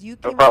did was you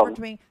came over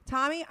to me.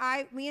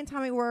 Me and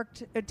Tommy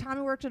worked.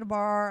 Tommy worked at a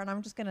bar, and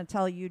I'm just going to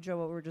tell you, Joe,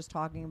 what we were just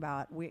talking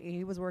about.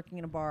 He was working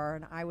in a bar,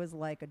 and I was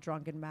like a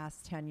drunken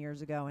mess 10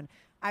 years ago, and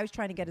I was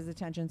trying to get his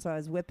attention, so I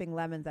was whipping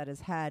lemons at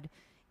his head,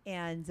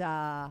 and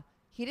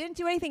he didn't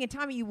do anything. And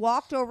Tommy, you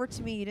walked over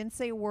to me. You didn't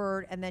say a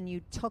word, and then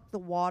you took the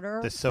water.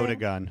 The soda thing.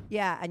 gun.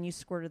 Yeah, and you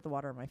squirted the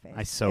water in my face.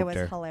 I soaked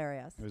her. It was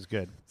hilarious. It was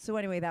good. So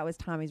anyway, that was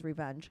Tommy's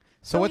revenge.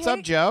 So what's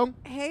up, Joe?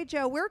 Hey,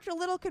 Joe. We're a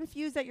little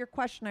confused at your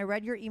question. I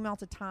read your email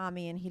to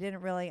Tommy, and he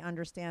didn't really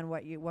understand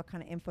what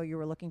kind of info you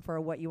were looking for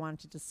or what you wanted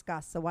to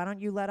discuss. So why don't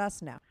you let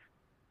us know?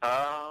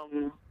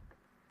 I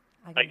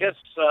guess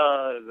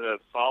the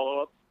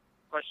follow-up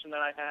question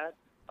that I had,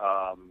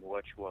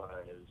 which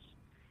was,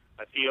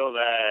 I feel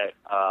that,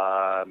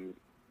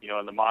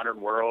 in the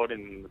modern world,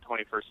 in the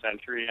 21st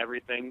century and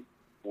everything,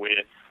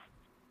 with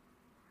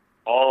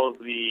all of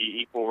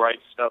the equal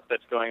rights stuff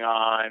that's going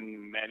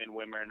on, men and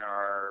women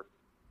are,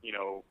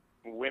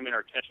 women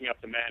are catching up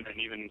to men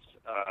and even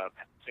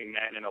passing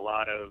men in a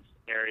lot of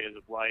areas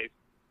of life.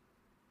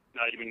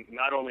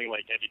 Not only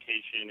like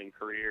education and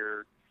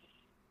career,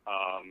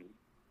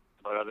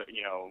 but other,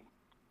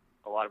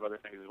 a lot of other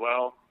things as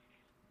well.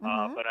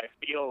 Mm-hmm. But I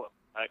feel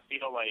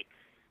like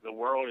the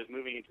world is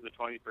moving into the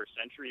 21st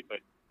century, but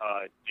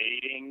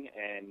dating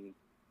and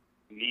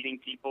meeting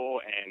people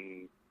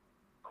and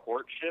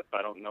courtship,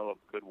 I don't know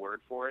a good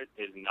word for it,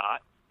 is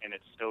not, and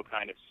it's still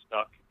kind of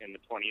stuck in the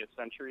 20th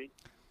century.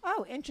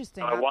 Oh,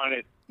 interesting. So I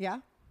wanted... Yeah?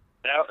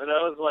 That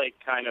was like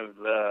kind of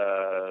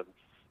the...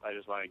 I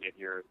just want to get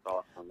your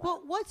thoughts on that.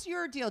 Well, what's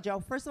your deal, Joe?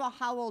 First of all,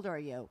 how old are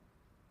you?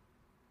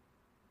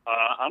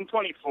 I'm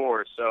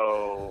 24,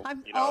 so...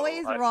 I'm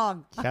always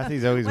wrong.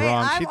 Kathy's always Wait,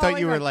 wrong. I'm She thought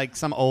you were always like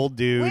some old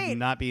dude Wait.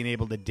 not being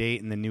able to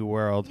date in the new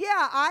world.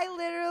 Yeah,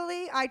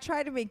 I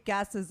try to make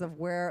guesses of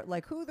where,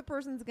 like, who the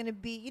person's going to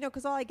be,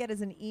 because all I get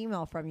is an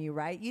email from you,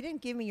 right? You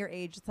didn't give me your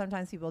age.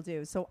 Sometimes people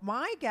do. So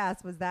my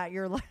guess was that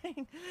you're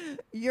like,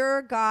 you're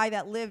a guy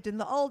that lived in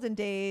the olden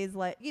days,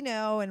 like,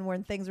 and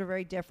when things were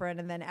very different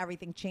and then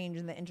everything changed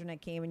and the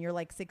internet came and you're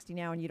like 60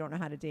 now and you don't know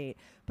how to date.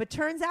 But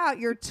turns out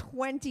you're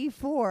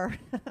 24.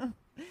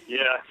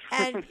 Yeah.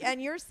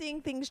 and you're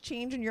seeing things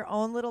change in your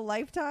own little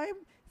lifetime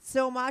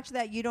so much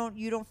that you don't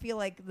feel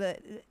like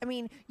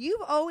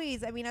you've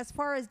always, as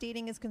far as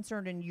dating is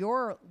concerned in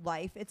your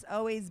life, it's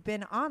always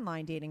been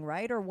online dating,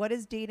 right? Or what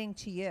is dating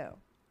to you?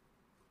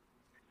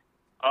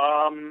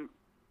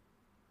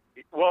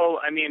 Well,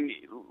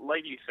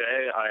 like you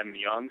say, I'm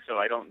young, so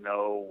I don't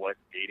know what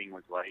dating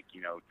was like,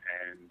 10,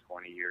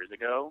 20 years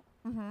ago.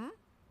 Mm-hmm.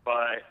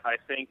 But I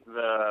think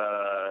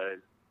the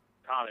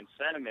common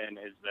sentiment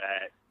is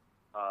that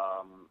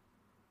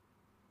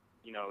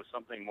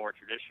something more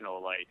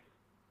traditional, like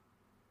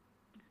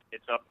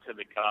it's up to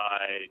the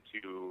guy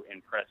to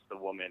impress the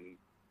woman,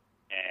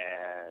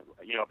 and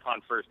upon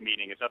first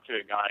meeting, it's up to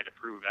a guy to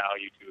prove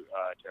value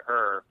to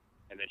her,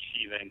 and then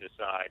she then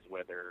decides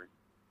whether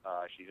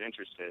she's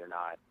interested or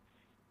not.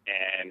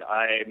 And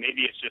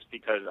maybe it's just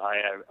because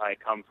I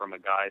come from a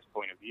guy's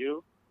point of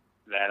view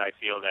that I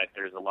feel that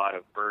there's a lot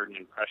of burden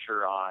and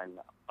pressure on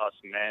us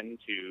men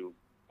to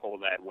pull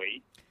that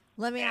weight.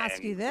 Let me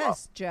ask you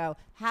this, Joe.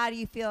 How do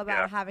you feel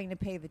about having to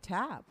pay the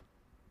tab?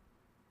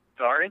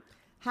 Sorry?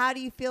 How do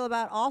you feel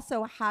about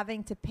also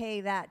having to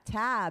pay that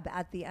tab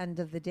at the end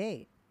of the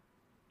date?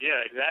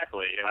 Yeah,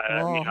 exactly. This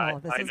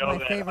I is know my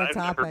that favorite I've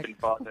topic. never been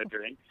bought a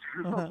drink.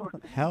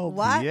 Hell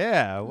What?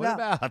 yeah. What No.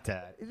 about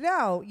that?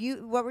 No,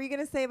 what were you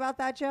going to say about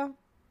that, Joe?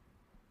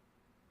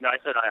 No, I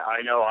said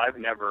I know I've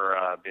never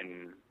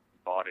been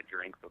bought a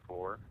drink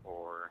before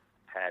or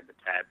had the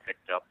tab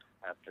picked up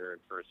after a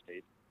first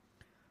date.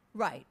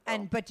 Right.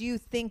 But do you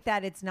think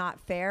that it's not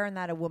fair and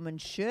that a woman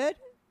should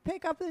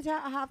pick up the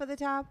half of the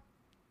tab?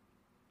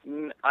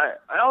 I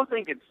don't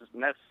think it's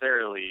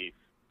necessarily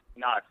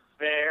not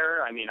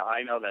fair. I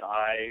know that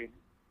I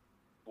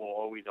will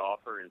always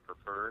offer and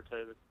prefer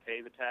to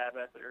pay the tab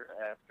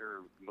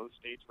after most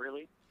dates,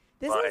 really.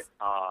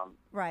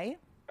 Right.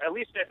 At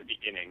least at the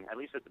beginning.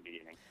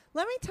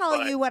 Let me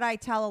tell you what I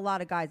tell a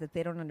lot of guys that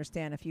they don't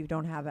understand if you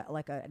don't have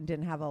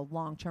didn't have a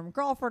long-term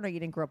girlfriend, or you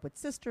didn't grow up with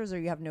sisters, or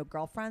you have no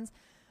girlfriends.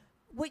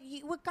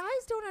 What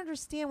guys don't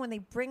understand when they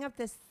bring up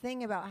this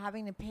thing about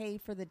having to pay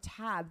for the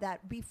tab,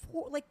 that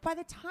before, by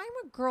the time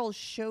a girl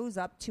shows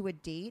up to a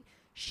date,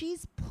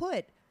 she's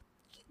put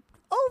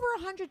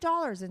over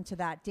 $100 into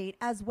that date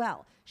as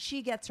well.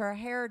 She gets her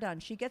hair done.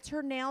 She gets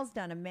her nails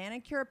done, a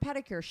manicure, a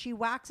pedicure. She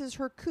waxes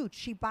her cooch.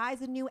 She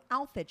buys a new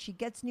outfit. She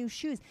gets new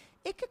shoes.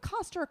 It could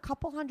cost her a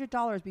couple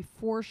 $100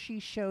 before she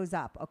shows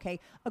up, okay?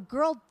 A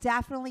girl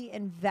definitely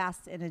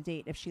invests in a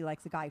date if she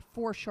likes a guy,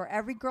 for sure.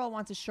 Every girl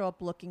wants to show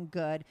up looking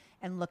good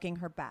and looking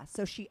her best.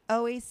 So she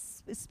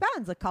always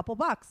spends a couple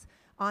bucks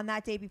on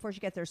that date before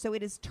she gets there. So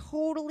it is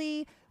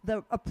totally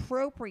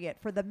appropriate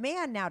for the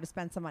man now to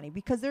spend some money,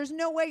 because there's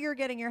no way you're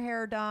getting your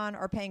hair done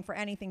or paying for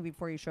anything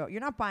before you show up.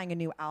 You're not buying a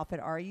new outfit,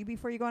 are you,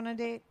 before you go on a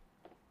date?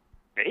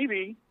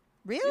 Maybe.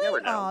 Really? You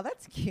never know. Oh,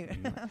 that's cute.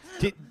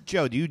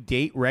 Joe, do you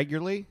date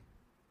regularly?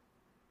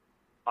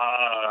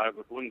 I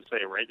wouldn't say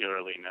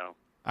regularly, no.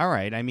 All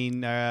right. I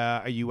mean,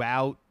 are you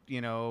out,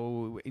 in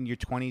your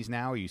 20s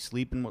now? Are you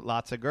sleeping with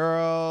lots of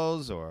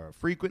girls, or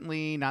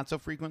frequently, not so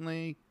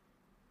frequently?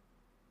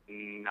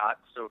 Not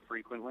so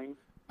frequently.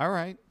 All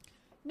right.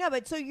 No,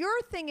 but so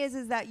your thing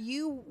is that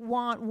you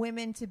want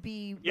women to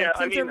be,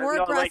 since they're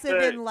more aggressive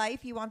like in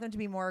life, you want them to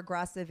be more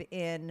aggressive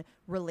in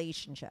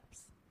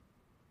relationships.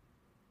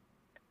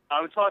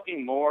 I'm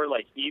talking more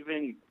like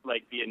even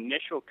like the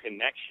initial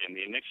connection,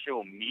 the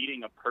initial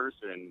meeting a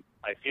person.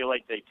 I feel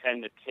like they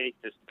tend to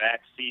take this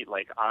back seat,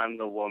 like I'm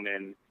the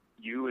woman,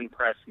 you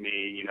impress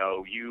me,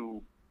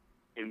 you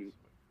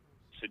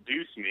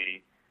seduce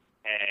me,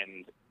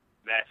 and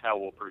that's how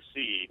we'll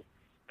proceed.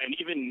 And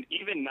even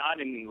not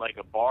in like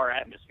a bar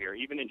atmosphere,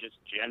 even in just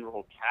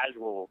general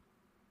casual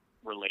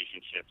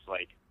relationships,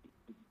 like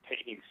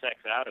taking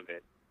sex out of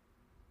it,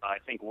 I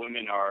think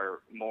women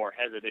are more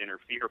hesitant or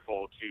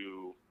fearful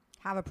to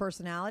have a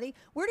personality.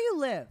 Where do you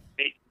live?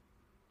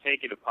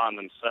 Take it upon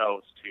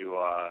themselves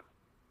to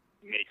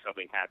make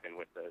something happen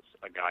with a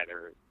guy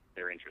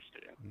they're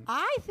interested in.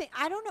 I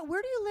don't know.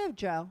 Where do you live,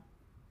 Joe?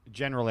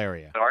 General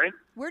area. Sorry?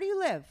 Where do you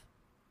live?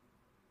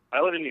 I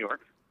live in New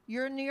York.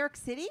 You're in New York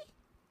City?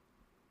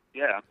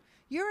 Yeah.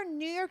 You're in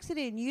New York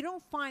City, and you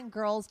don't find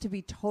girls to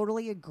be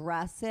totally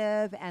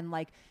aggressive and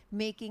like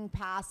making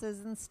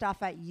passes and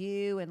stuff at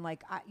you, and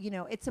like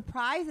it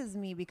surprises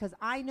me, because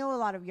I know a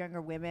lot of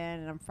younger women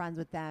and I'm friends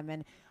with them,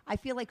 and I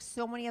feel like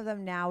so many of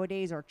them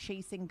nowadays are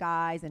chasing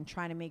guys and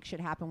trying to make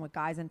shit happen with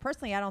guys. And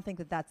personally, I don't think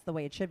that that's the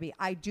way it should be.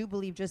 I do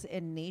believe just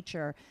in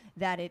nature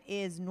that it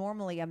is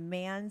normally a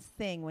man's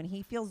thing when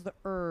he feels the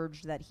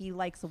urge that he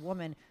likes a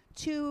woman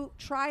to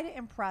try to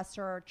impress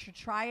her, to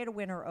try to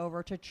win her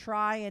over, to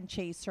try and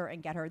chase her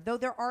and get her. Though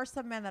there are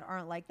some men that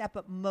aren't like that,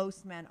 but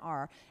most men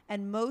are.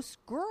 And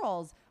most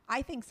girls,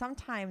 I think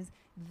sometimes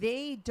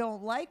they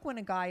don't like when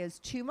a guy is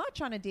too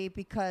much on a date,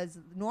 because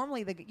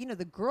normally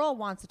the girl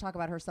wants to talk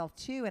about herself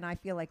too. And I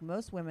feel like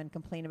most women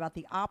complain about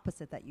the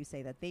opposite that you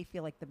say, that they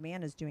feel like the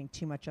man is doing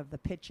too much of the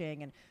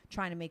pitching and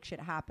trying to make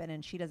shit happen,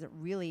 and she doesn't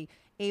really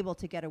able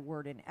to get a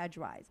word in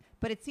edgewise.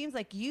 But it seems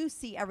like you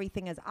see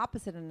everything as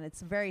opposite, and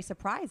it's very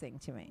surprising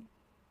to me.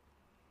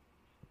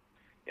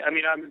 Yeah, I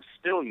mean, I'm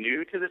still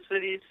new to the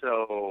city,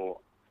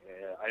 so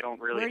I don't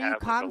really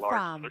have a large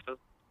from?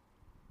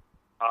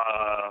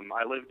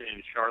 I lived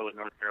in Charlotte,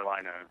 North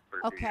Carolina for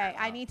a few years.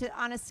 I need to,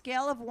 on a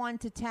scale of 1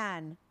 to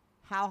 10,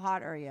 how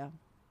hot are you?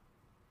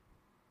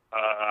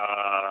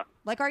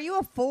 Like, are you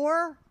a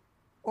 4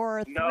 or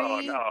a 3? No.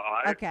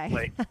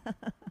 Okay.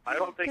 I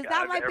don't think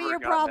that might be your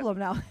problem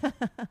now.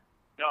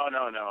 No.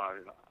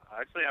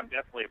 Actually, I'm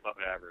definitely above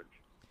average.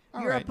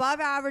 You're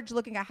above average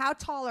looking at. How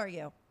tall are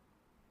you?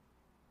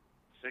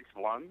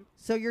 6'1".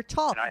 So you're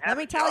tall. Let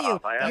me tell you,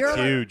 you're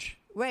huge.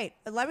 Wait,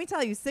 let me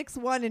tell you,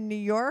 6'1" in New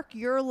York,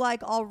 you're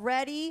like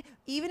already,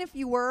 even if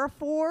you were a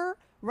 4,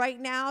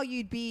 right now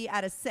you'd be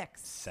at a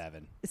 6.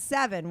 7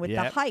 with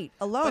the height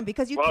alone,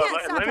 because you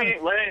can't stop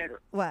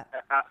What?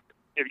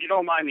 If you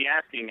don't mind me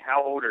asking,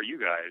 how old are you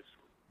guys?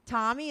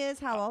 Tommy is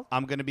how old?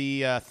 I'm going to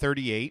be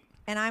 38.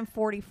 And I'm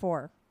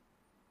 44.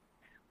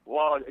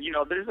 Well,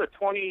 there's a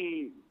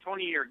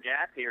 20-year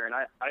gap here, and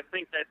I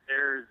think that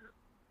there's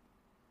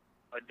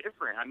I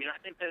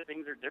think that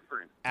things are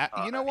different.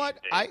 You know what?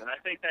 And I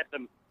think that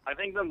I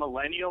think the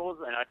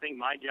millennials and I think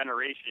my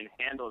generation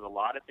handles a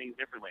lot of things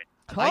differently.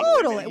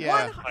 Totally.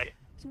 Yeah.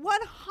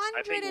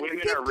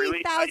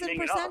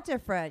 150,000%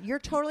 different. You're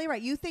totally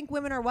right. You think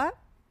women are what?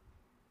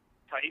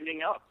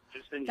 Tightening up,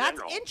 just in general.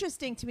 That's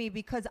interesting to me,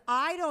 because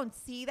I don't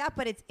see that,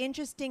 but it's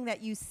interesting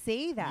that you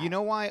say that. You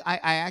know why?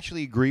 I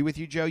actually agree with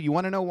you, Joe. You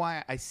want to know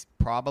why?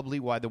 Probably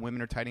why the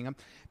women are tightening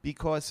up?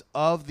 Because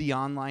of the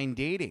online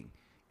dating.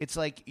 It's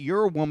like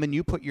you're a woman,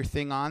 you put your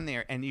thing on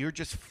there, and you're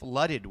just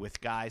flooded with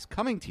guys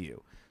coming to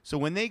you. So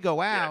when they go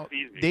out,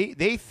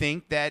 they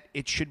think that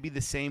it should be the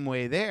same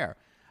way there.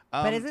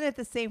 But isn't it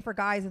the same for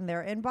guys in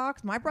their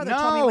inbox? My brother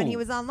told me when he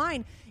was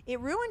online, it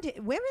ruined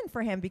women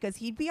for him, because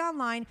he'd be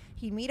online,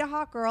 he'd meet a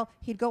hot girl,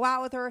 he'd go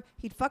out with her,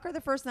 he'd fuck her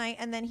the first night,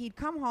 and then he'd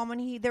come home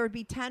and there would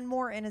be 10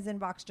 more in his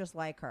inbox just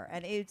like her.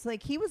 And it's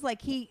like he was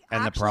like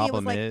And the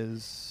problem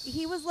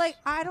he was like,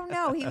 I don't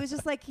know. He was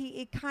just like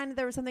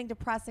there was something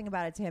depressing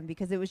about it to him,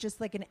 because it was just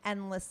like an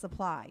endless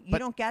supply. You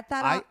don't get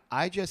that?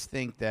 I just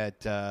think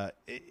that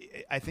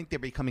I think they're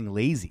becoming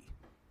lazy.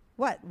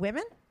 What,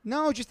 women?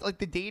 No, just like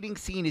the dating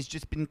scene has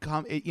just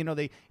become,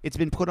 it's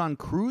been put on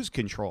cruise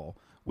control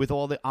with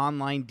all the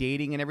online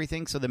dating and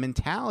everything. So the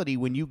mentality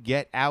when you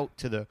get out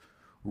to the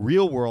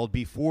real world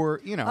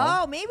before,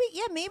 Oh, maybe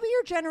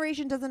your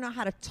generation doesn't know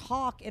how to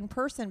talk in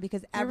person,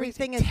 because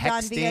everything is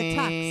done via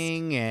text.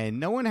 And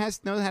no one knows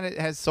how to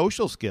has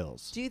social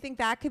skills. Do you think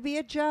that could be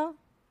it, Joe?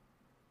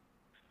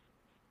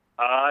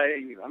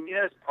 I mean,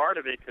 that's part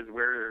of it because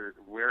we're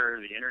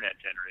the internet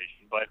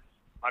generation. But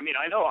I mean,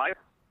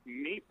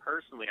 me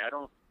personally, I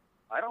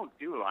don't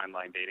do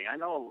online dating. I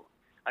know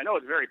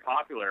it's very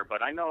popular,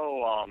 but I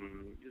know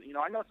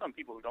I know some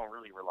people who don't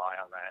really rely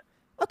on that.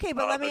 Okay,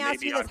 but let me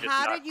ask you this: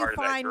 How did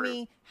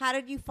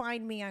you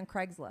find me on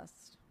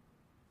Craigslist?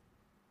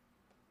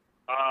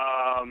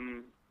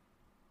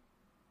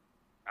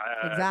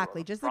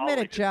 Exactly. Just admit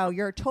it, Joe.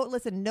 You're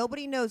listen,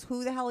 nobody knows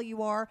who the hell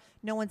you are.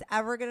 No one's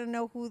ever going to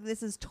know who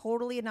this is.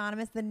 Totally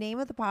anonymous. The name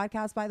of the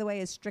podcast, by the way,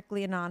 is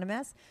Strictly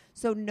Anonymous.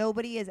 So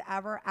nobody is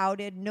ever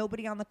outed.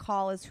 Nobody on the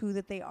call is who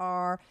that they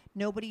are.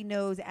 Nobody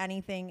knows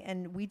anything.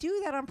 And we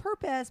do that on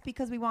purpose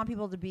because we want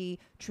people to be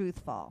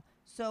truthful.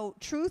 So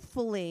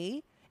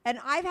truthfully, and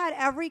I've had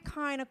every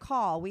kind of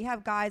call. We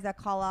have guys that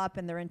call up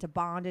and they're into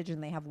bondage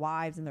and they have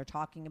wives and they're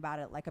talking about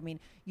it. Like, I mean,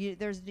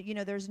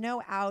 there's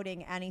no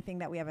outing anything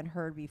that we haven't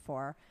heard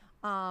before.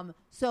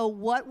 So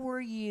what were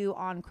you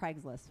on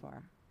Craigslist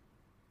for?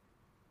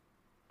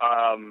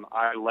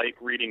 I like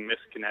reading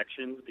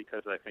misconnections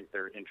because I think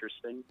they're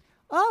interesting.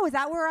 Oh, is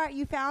that where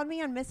you found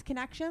me on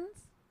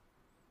misconnections?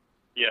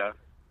 Yeah.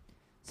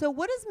 So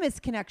what is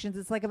misconnections?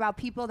 It's like about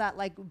people that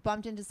like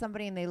bumped into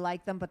somebody and they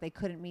liked them, but they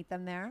couldn't meet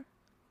them there?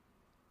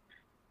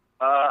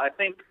 I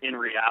think in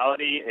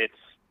reality it's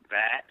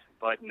that,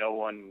 but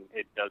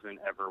it doesn't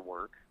ever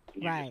work.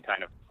 You right. Just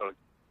kind of,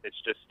 it's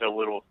just a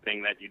little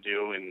thing that you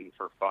do and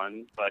for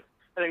fun. But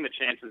I think the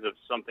chances of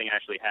something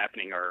actually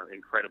happening are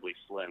incredibly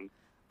slim.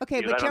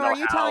 Okay, but Joe, are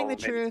you telling the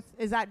truth?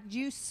 Is that, do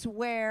you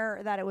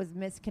swear that it was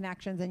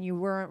misconnections and you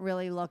weren't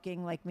really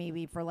looking like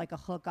maybe for like a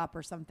hookup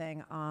or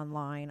something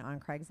online on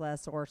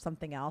Craigslist or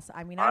something else?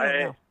 I mean, I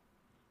don't know.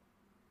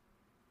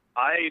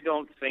 I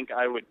don't think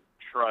I would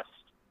trust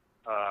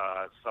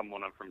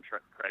someone from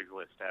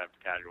Craigslist to have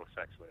casual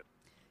sex with.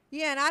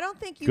 Yeah, and I don't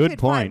think you Good could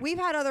point. find. We've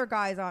had other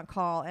guys on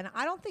call, and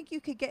I don't think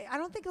you could get. I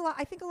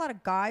think a lot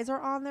of guys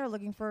are on there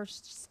looking for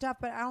stuff,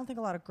 but I don't think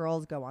a lot of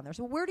girls go on there.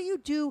 So where do you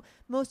do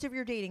most of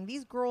your dating?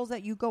 These girls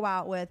that you go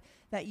out with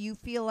that you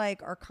feel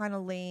like are kind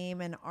of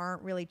lame and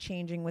aren't really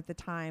changing with the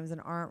times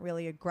and aren't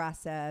really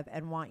aggressive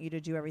and want you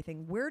to do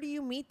everything. Where do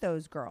you meet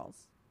those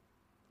girls?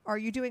 Are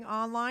you doing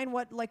online?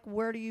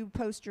 Where do you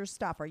post your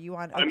stuff? Are you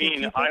on? I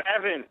mean,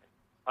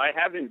 I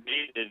haven't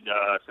dated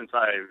since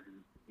I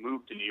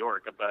moved to New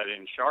York, but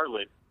in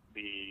Charlotte,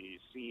 the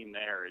scene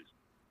there is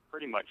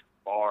pretty much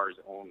bars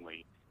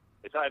only.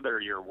 It's either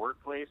your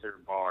workplace or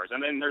bars,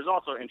 and then there's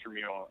also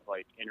intramural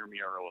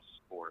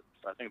sports.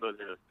 I think those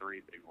are the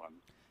three big ones.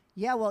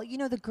 Yeah, well,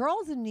 the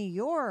girls in New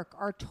York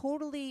are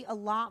totally a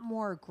lot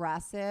more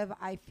aggressive,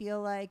 I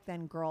feel like,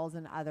 than girls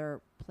in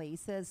other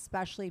places,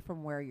 especially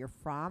from where you're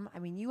from. I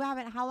mean,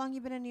 how long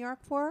you been in New York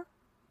for?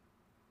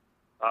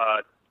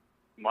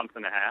 Month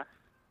and a half.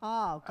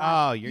 Oh,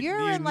 God. Oh,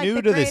 you're in like new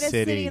the to greatest the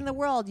city in the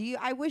world.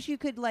 I wish you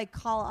could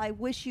call. I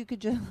wish you could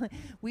just.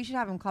 We should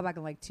have him call back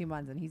in like 2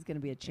 months, and he's going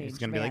to be a changed He's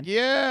going to man. be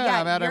like,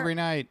 I'm out every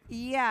night.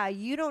 Yeah,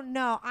 you don't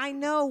know. I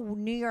know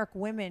New York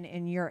women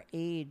in your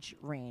age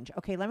range.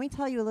 Okay, let me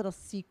tell you a little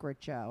secret,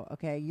 Joe.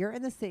 Okay, you're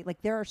in the city.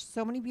 Like, there are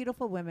so many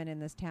beautiful women in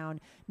this town.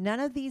 None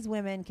of these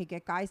women could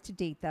get guys to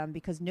date them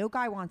because no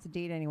guy wants to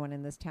date anyone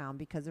in this town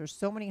because there's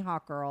so many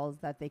hot girls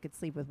that they could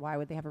sleep with. Why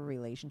would they have a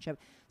relationship?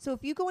 So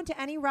if you go into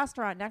any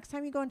restaurant, next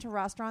time you go into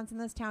restaurants in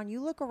this town,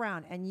 you look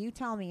around and you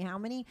tell me how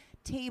many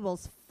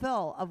tables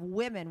full of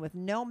women with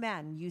no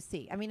men you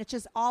see. I mean, it's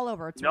just all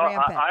over. It's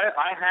rampant.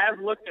 I have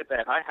looked at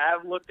that.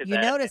 You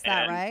noticed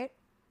that, right?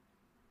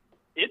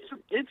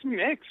 It's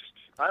mixed.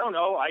 I don't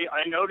know.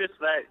 I noticed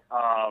that,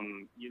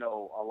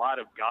 a lot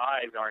of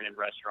guys aren't in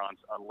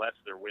restaurants unless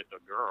they're with a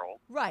girl.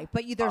 Right,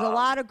 but there's a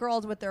lot of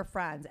girls with their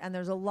friends, and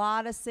there's a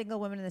lot of single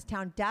women in this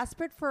town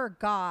desperate for a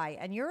guy,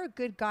 and you're a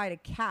good guy to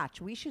catch.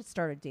 We should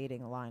start a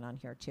dating line on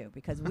here, too,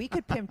 because we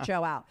could pimp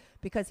Joe out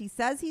because he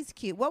says he's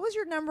cute. What was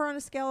your number on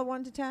a scale of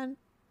 1 to 10?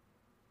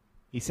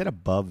 He said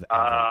above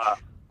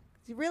average.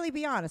 Really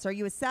be honest. Are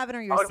you a 7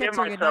 or you a 6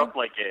 or you a 9?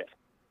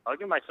 I'll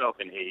give myself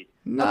an 8.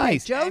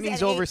 Nice. Okay, and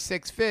he's over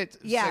 6 feet.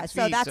 Yeah,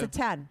 so that's a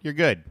 10. You're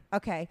good.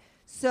 Okay.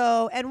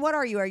 So, and what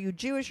are you? Are you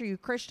Jewish? Are you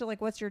Christian? Like,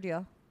 what's your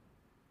deal?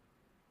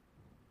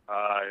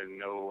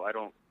 No, I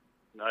don't.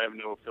 I have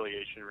no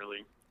affiliation,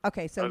 really.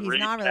 Okay, so he's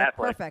not really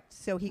perfect.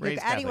 So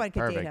anyone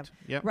could date him.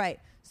 Yep. Right.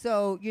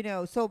 So,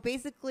 so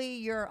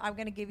basically I'm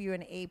going to give you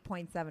an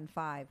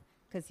 8.75.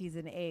 Because he's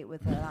an 8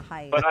 with a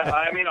height. But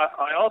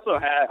I also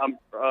have,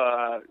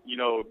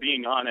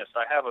 being honest,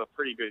 I have a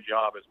pretty good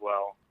job as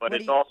well. But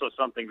it's also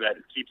something that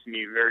keeps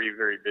me very,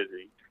 very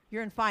busy.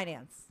 You're in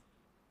finance?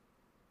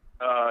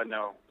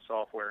 No,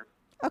 software.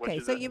 Okay,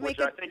 so you make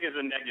which I think is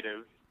a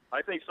negative.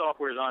 I think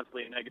software is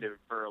honestly a negative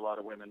for a lot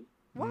of women.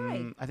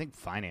 Why? I think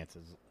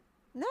finances.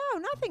 No,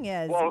 nothing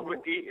is. Well,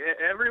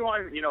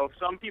 everyone,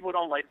 some people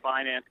don't like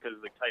finance because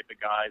of the type of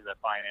guys that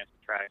finance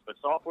attracts, but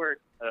software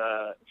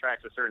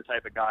attracts a certain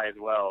type of guy as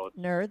well.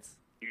 Nerds?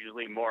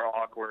 Usually more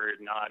awkward,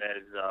 not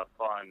as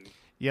fun.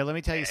 Yeah, let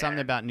me tell you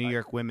something about New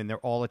York women. They're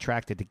all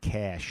attracted to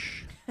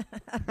cash.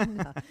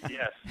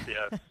 Yes.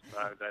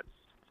 That's...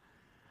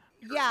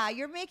 true. Yeah,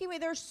 you're making me.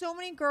 There's so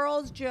many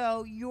girls,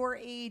 Joe, your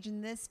age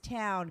in this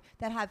town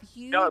that have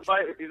huge. No,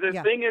 but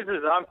the thing is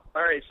I'm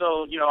all right.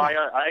 So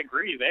I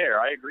agree there.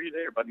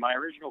 But my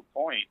original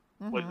point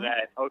was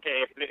that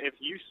if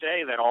you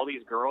say that all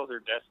these girls are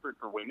desperate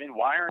for women,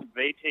 why aren't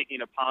they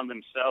taking upon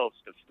themselves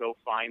to go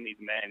find these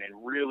men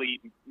and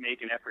really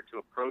make an effort to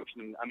approach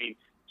them? I mean,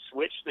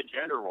 switch the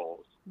gender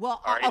roles.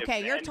 Well, right?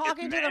 okay, you're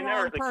talking to the men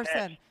are wrong the person.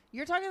 catch.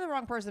 You're talking to the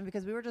wrong person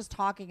because we were just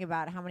talking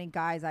about how many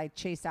guys I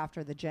chased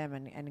after the gym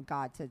and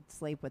got to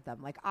sleep with them.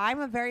 Like, I'm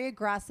a very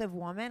aggressive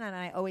woman, and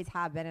I always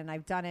have been, and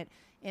I've done it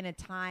in a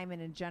time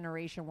and a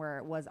generation where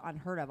it was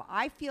unheard of.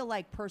 I feel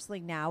like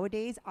personally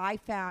nowadays I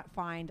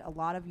find a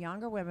lot of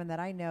younger women that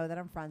I know that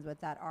I'm friends with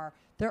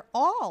they're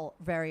all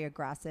very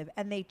aggressive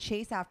and they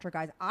chase after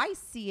guys. I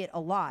see it a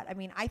lot. I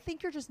mean, I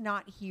think you're just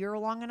not here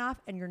long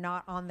enough and you're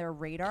not on their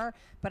radar,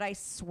 but I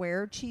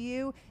swear to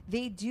you,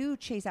 they do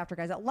chase after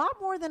guys a lot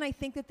more than I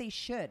think that they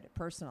should,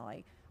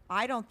 personally.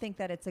 I don't think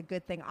that it's a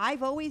good thing.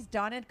 I've always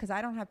done it because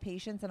I don't have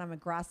patience and I'm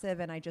aggressive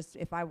and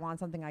if I want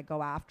something, I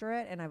go after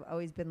it. And I've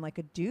always been like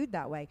a dude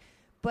that way.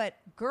 But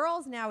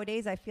girls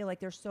nowadays, I feel like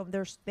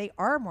they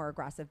are more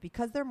aggressive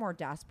because they're more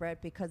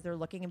desperate, because they're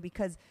looking, and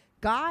because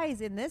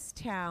guys in this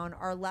town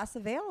are less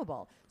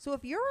available. So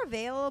if you're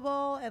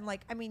available and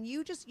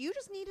you just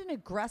need an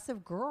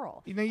aggressive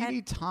girl. You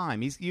need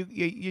time.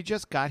 You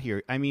just got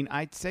here. I mean,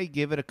 I'd say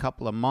give it a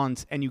couple of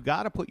months, and you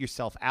got to put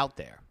yourself out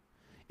there.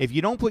 If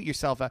you don't put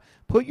yourself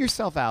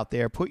out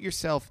there, put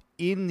yourself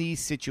in these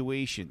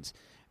situations,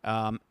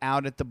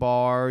 out at the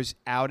bars,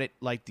 out at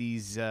like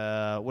these, what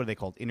are they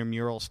called?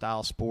 Intramural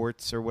style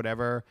sports or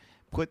whatever.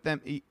 Put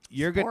them,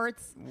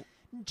 sports.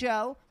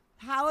 Joe,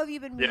 how have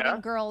you been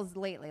meeting girls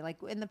lately? Like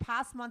in the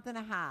past month and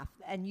a half,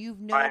 and you've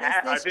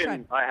noticed this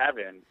trend? I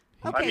haven't.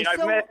 Okay,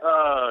 I've met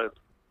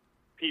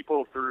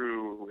people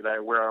through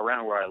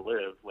around where I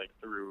live, like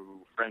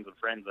through friends of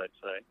friends, I'd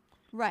say.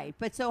 Right,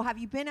 but so have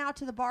you been out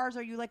to the bars?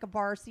 Are you like a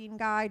bar scene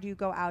guy? Do you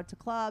go out to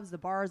clubs, the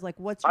bars? Like,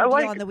 what's your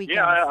deal on the weekends?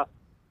 Yeah,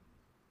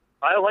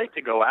 I like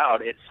to go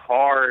out. It's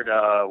hard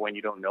when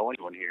you don't know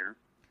anyone here.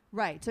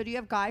 Right. So do you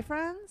have guy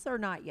friends or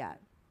not yet?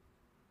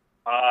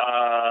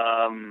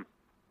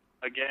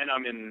 Again,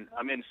 I'm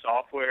in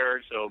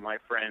software, so my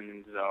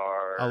friends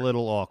are a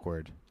little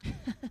awkward.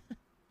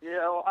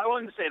 Yeah, I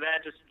wouldn't say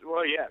that.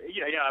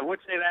 I would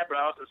say that, but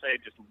I also say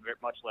just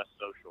much less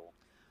social.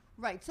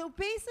 Right. So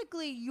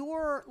basically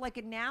your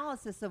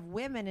analysis of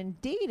women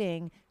and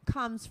dating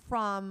comes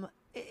from,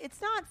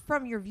 it's not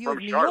from your view of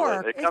New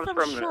Charlotte. York. It comes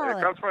from Charlotte.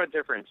 It comes from a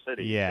different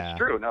city. Yeah. It's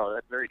true. No,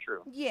 that's very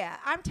true. Yeah,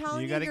 I'm telling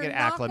you. You got to get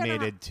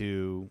acclimated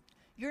to.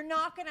 You're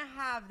not going to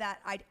have that.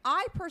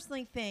 I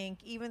personally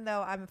think, even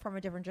though I'm from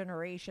a different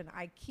generation,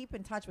 I keep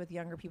in touch with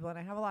younger people, and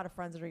I have a lot of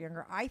friends that are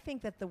younger. I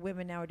think that the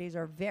women nowadays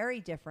are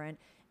very different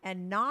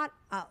and not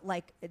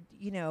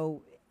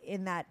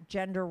in that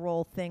gender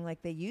role thing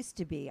like they used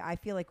to be. I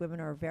feel like women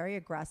are very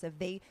aggressive.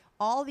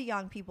 All the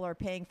young people are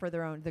paying for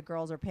the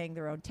girls are paying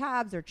their own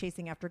tabs. They're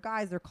chasing after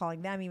guys. They're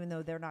calling them, even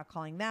though they're not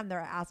calling them. They're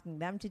asking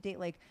them to date.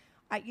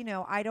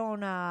 I don't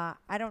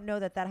know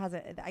that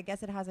hasn't, I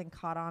guess it hasn't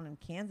caught on in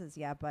Kansas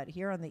yet, but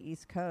here on the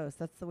East Coast,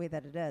 that's the way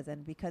that it is.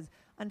 And because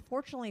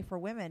unfortunately for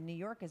women, New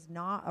York is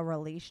not a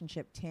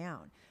relationship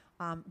town.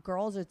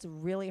 Girls, it's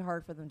really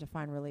hard for them to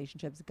find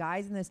relationships.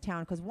 Guys in this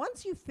town, because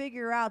once you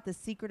figure out the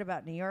secret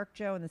about New York,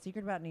 Joe, and the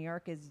secret about New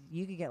York is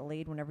you can get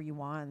laid whenever you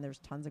want, and there's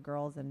tons of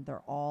girls, and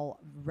they're all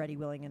ready,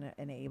 willing,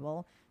 and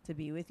able to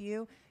be with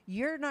you.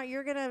 You're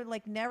gonna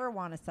never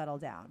want to settle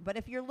down. But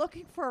if you're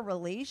looking for a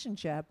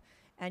relationship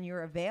and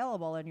you're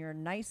available and you're a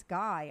nice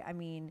guy, I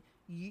mean,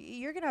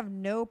 you're going to have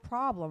no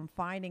problem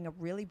finding a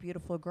really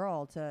beautiful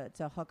girl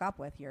to hook up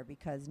with here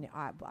because,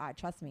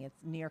 trust me,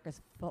 New York is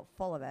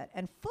full of it.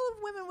 And full of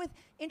women with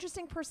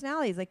interesting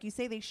personalities. Like you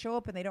say, they show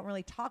up and they don't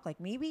really talk.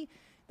 Like maybe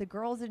the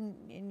girls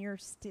in your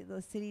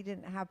the city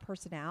didn't have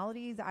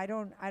personalities. I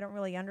don't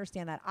really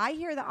understand that. I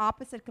hear the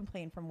opposite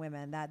complaint from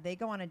women, that they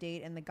go on a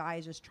date and the guy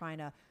is just trying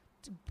to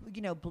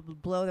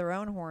blow their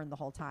own horn the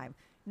whole time.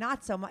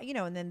 Not so much,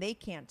 and then they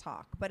can't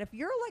talk. But if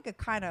you're like a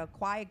kind of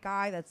quiet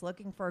guy that's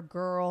looking for a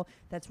girl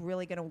that's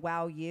really going to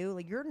wow you,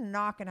 you're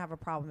not going to have a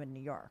problem in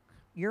New York.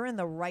 You're in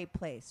the right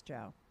place,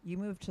 Joe. You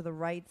moved to the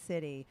right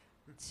city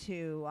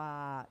to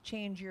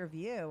change your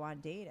view on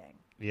dating.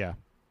 Yeah.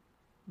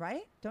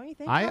 Right? Don't you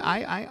think?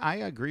 I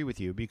agree with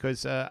you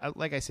because,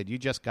 like I said, you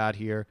just got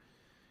here.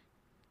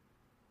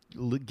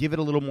 Give it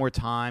a little more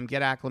time.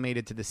 Get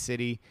acclimated to the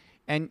city.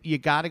 And you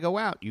got to go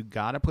out. You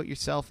got to put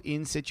yourself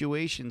in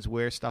situations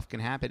where stuff can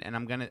happen. And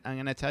I'm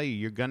gonna tell you,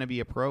 you're gonna be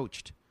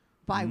approached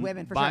by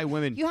women. By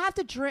women. You have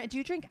to drink. Do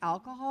you drink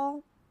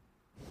alcohol?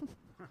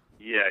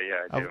 Yeah,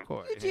 I do. Of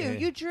course. You do.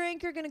 You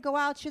drink. You're gonna go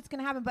out. Shit's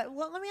gonna happen. But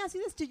let me ask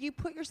you this: did you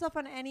put yourself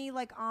on any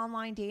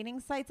online dating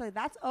sites?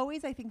 That's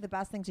always, I think, the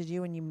best thing to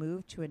do when you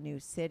move to a new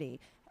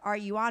city. Are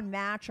you on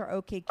Match or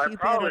OkCupid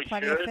or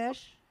Plenty of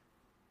Fish?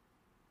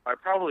 I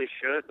probably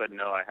should, but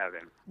no, I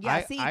haven't.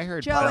 Yeah, I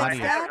heard Joe, I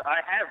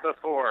have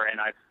before,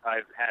 and I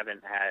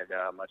haven't had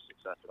much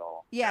success at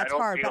all. Yeah, it's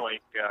hard. I don't feel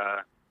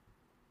like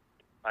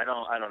I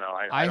don't know.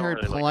 I don't heard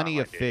really like Plenty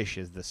online of Fish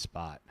is the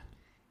spot.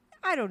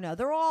 I don't know.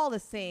 They're all the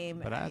same.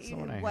 But that's the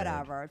one I heard.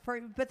 Whatever.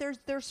 But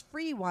there's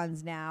free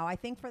ones now. I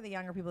think for the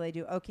younger people, they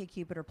do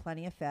OkCupid or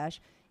Plenty of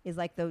Fish is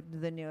like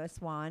the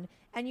newest one.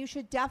 And you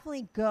should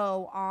definitely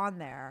go on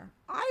there.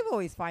 I've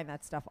always find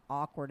that stuff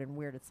awkward and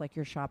weird. It's like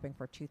you're shopping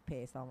for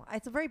toothpaste.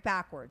 It's very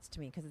backwards to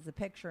me because it's a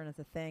picture and it's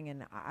a thing.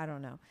 And I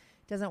don't know.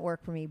 It doesn't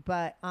work for me.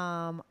 But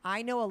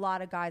I know a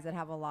lot of guys that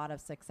have a lot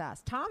of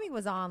success. Tommy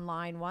was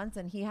online once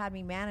and he had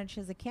me manage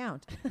his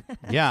account.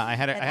 Yeah,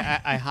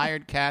 I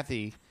hired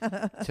Kathy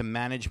to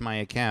manage my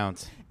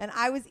account. And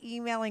I was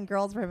emailing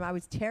girls for him. I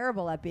was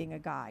terrible at being a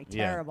guy.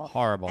 Terrible. Yeah,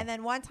 horrible. And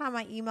then one time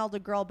I emailed a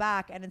girl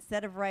back, and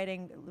instead of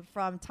writing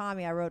from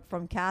Tommy, I wrote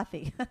from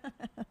Kathy.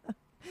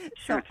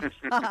 So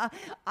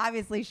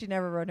obviously she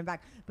never wrote him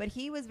back. But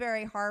he was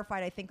very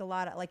horrified. I think a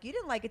lot of, like, you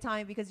didn't like it,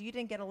 Tommy, because you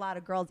didn't get a lot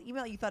of girls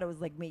email. You thought it was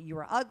like you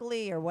were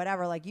ugly or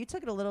whatever. Like, you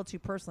took it a little too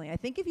personally. I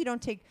think if you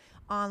don't take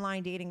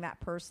online dating that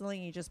personally,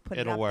 you just put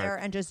It'll it up work. there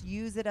and just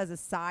use it as a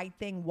side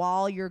thing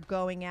while you're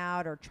going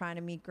out or trying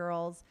to meet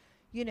girls,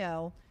 you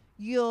know,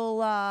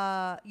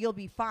 you'll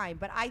be fine.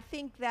 But I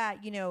think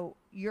that, you know,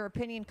 your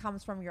opinion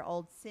comes from your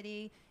old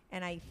city.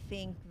 And I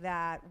think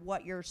that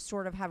what you're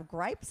sort of have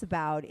gripes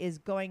about is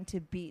going to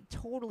be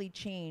totally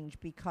changed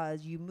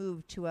because you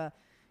moved to a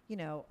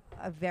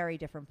very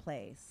different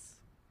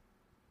place.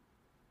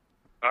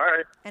 All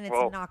right. And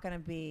it's not going to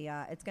be,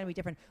 it's going to be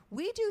different.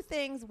 We do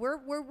things,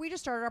 we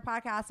just started our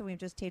podcast and we've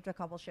just taped a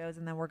couple shows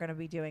and then we're going to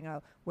be doing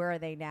a Where Are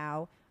They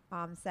Now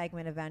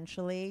segment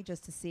eventually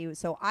just to see.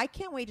 So I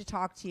can't wait to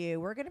talk to you.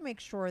 We're going to make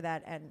sure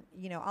that, and,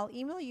 you know, I'll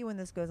email you when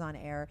this goes on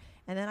air.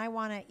 And then I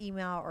want to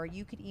email, or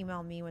you could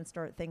email me when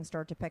things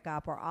start to pick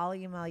up, or I'll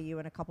email you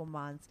in a couple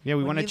months. Yeah,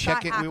 we want to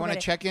check in. We want to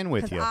check in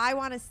with you. I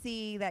want to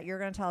see that you're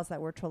going to tell us that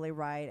we're totally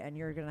right, and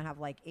you're going to have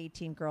like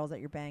 18 girls that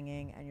you're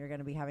banging, and you're going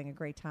to be having a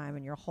great time,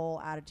 and your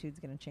whole attitude's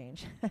going to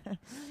change.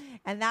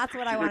 And that's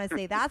what I want to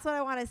say. That's what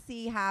I want to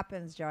see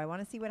happens, Joe. I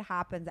want to see what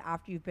happens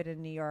after you've been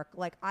in New York.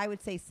 Like, I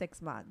would say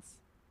 6 months.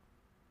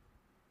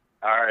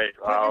 All right.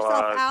 Put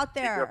yourself out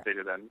keep there. you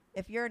updated then.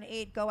 If you're an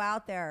 8, go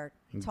out there.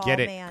 Tall Get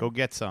it. man. Go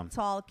get some.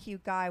 Tall,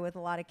 cute guy with a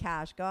lot of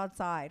cash. Go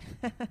outside.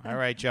 All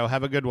right, Joe.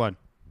 Have a good one.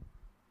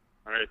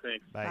 All right.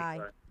 Thanks.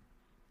 Bye.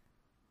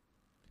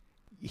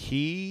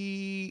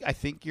 I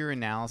think your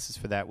analysis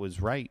for that was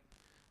right.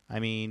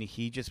 I mean,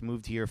 he just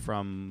moved here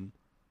from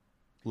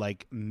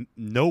like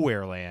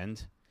nowhere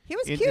land. He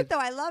was cute though.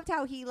 I loved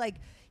how he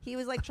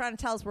was like trying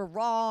to tell us we're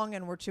wrong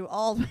and we're too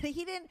old. But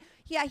he didn't.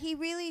 Yeah, he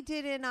really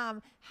didn't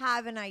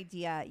have an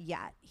idea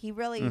yet. He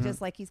really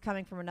just like he's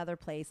coming from another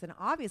place, and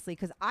obviously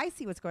because I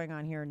see what's going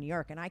on here in New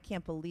York, and I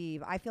can't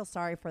believe. I feel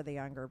sorry for the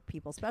younger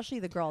people, especially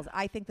the girls.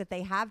 I think that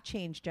they have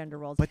changed gender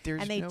roles, but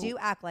and they do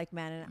act like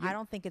men, and I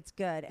don't think it's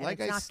good, and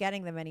it's not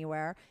getting them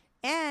anywhere.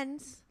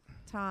 And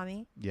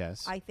Tommy,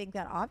 yes, I think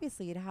that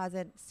obviously it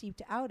hasn't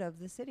seeped out of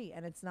the city,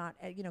 and it's not.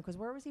 Because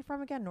where was he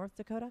from again? North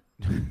Dakota.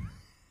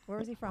 Where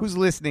is he from? Who's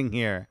listening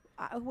here?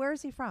 Where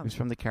is he from? He's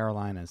from the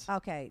Carolinas.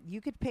 Okay, you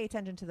could pay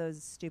attention to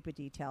those stupid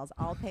details.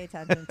 I'll pay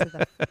attention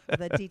to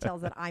the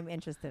details that I'm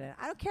interested in.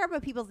 I don't care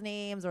about people's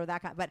names or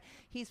that kind. But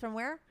he's from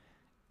where?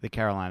 The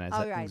Carolinas.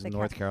 Oh, right,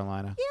 North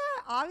Carolina.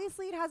 Yeah,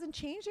 obviously it hasn't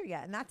changed there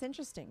yet, and that's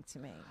interesting to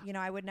me. You know,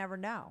 I would never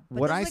know. But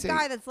what this I is a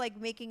guy that's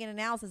like making an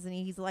analysis, and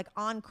he's like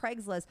on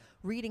Craigslist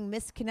reading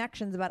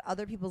misconnections about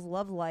other people's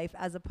love life,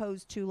 as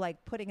opposed to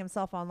like putting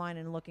himself online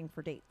and looking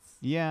for dates.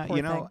 Yeah, Poor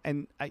you know,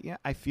 thing. and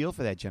I feel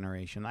for that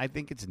generation. I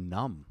think it's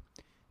numb.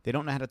 They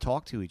don't know how to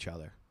talk to each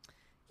other.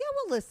 Yeah,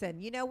 well,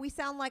 listen, you know, we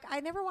sound like, I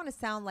never want to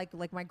sound like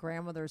my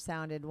grandmother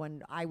sounded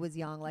when I was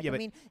young. Like, Yeah, I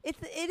mean, it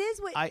is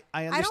what I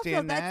understand don't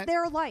feel that. that's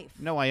their life.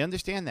 No, I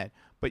understand that.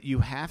 But you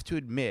have to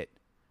admit,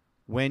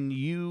 when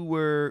you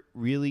were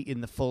really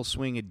in the full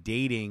swing of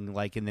dating,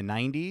 like in the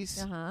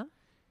 90s,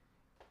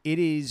 it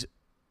is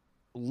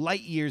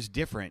light years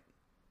different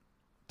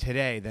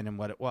today than in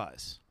what it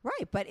was.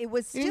 Right, but it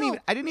was still...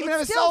 I didn't even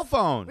have a cell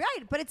phone.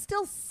 Right, but it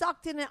still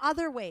sucked in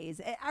other ways.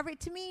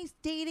 To me,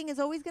 dating is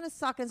always going to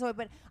suck in some way.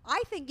 But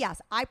I think, yes,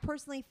 I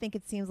personally think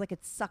it seems like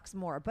it sucks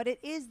more. But it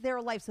is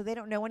their life, so they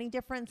don't know any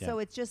different. Yeah. So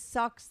it just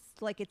sucks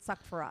like it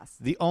sucked for us.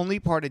 The only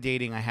part of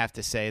dating I have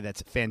to say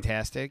that's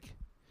fantastic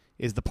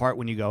is the part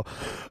when you go...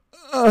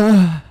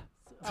 Oh,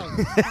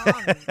 Tommy,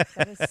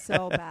 that is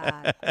so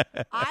bad.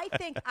 I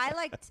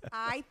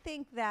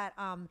think that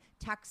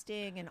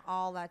texting and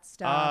all that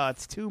stuff.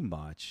 It's too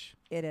much.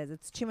 It is.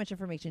 It's too much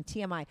information.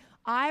 TMI.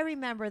 I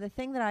remember the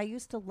thing that I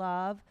used to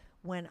love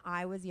when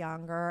I was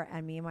younger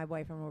and me and my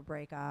boyfriend would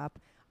break up.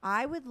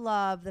 I would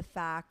love the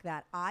fact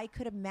that I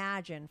could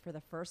imagine for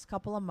the first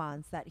couple of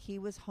months that he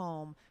was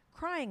home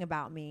crying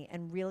about me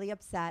and really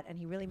upset and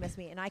he really missed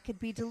me, and I could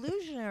be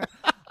delusional.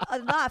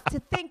 enough to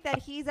think that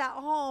he's at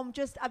home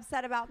just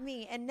upset about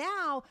me. And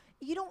now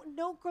you don't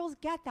know, girls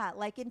get that.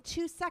 Like in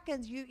 2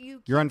 seconds,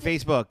 you're on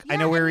Facebook. Yeah, I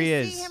know where and he you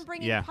is. See him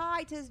bringing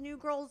pie to his new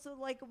girl's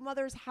like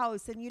mother's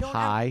house, and you don't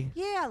pie.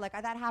 Like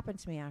that happened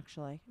to me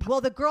actually. Well,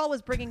 the girl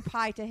was bringing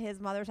pie to his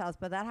mother's house,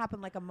 but that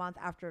happened like a month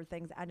after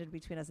things ended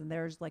between us. And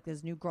there's like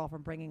this new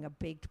girlfriend bringing a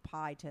baked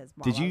pie to his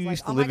mom. Did you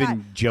used to live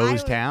in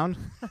Joe's town?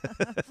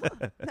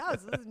 No,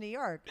 this is New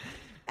York.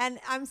 And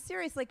I'm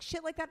serious, like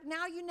shit like that.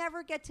 Now you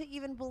never get to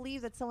even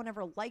believe that someone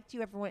ever liked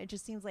you. Everyone, it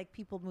just seems like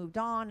people moved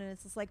on, and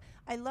it's just like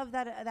I love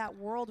that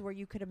world where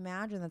you could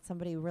imagine that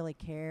somebody really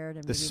cared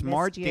and the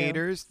smart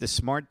daters. The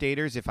smart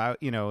daters.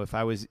 If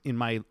I was in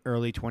my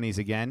early 20s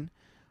again,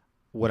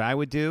 what I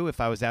would do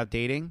if I was out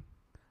dating,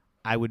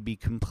 I would be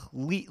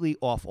completely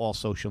off all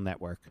social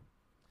network.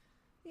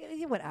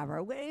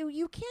 Whatever.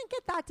 You can't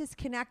get that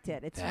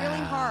disconnected. It's really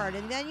hard.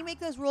 And then you make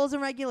those rules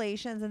and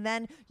regulations, and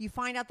then you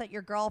find out that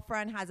your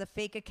girlfriend has a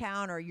fake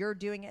account or you're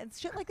doing it. It's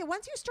shit like that.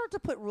 Once you start to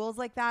put rules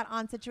like that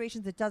on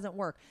situations, it doesn't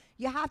work.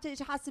 It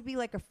has to be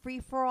like a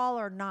free-for-all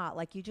or not.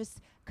 Like you just,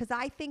 because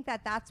I think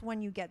that's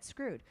when you get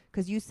screwed.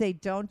 Because you say,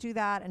 don't do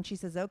that, and she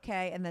says,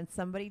 okay, and then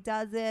somebody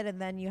does it, and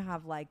then you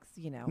have like,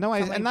 No,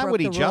 and not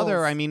with each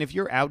other. I mean, if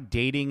you're out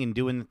dating and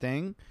doing the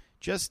thing,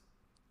 just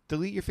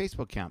delete your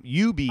Facebook account.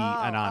 You be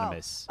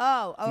anonymous.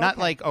 Not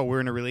like, we're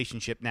in a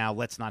relationship now,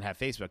 let's not have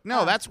Facebook.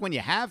 No, that's when you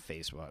have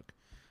Facebook.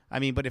 I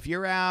mean, but if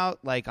you're out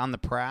like on the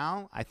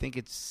prowl, I think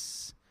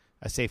it's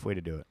a safe way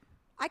to do it.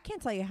 I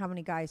can't tell you how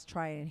many guys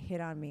try and hit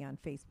on me on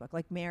Facebook,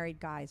 like married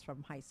guys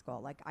from high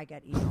school. Like I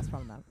get emails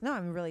from them. No,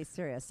 I'm really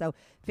serious. So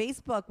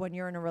Facebook, when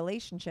you're in a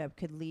relationship,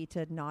 could lead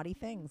to naughty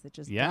things. It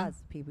just does.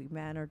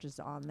 Men are just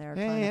on there.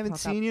 Hey, I haven't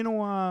seen you in a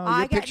while.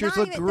 Your pictures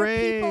look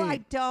great. People I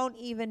don't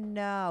even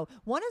know.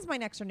 One is my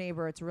next door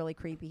neighbor. It's really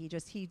creepy.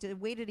 He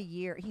waited a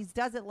year. He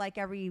does it like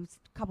every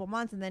couple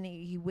months, and then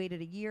he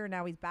waited a year.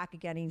 Now he's back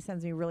again. And he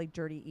sends me really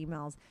dirty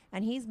emails.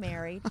 And he's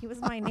married. He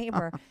was my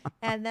neighbor.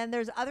 And then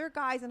there's other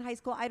guys in high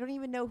school. I don't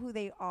even know who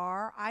they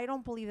are. I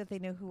don't believe that they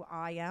know who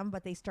I am,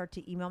 but they start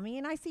to email me,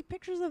 and I see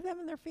pictures of them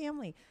and their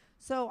family.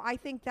 So I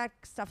think that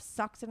stuff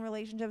sucks in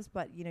relationships,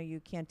 but you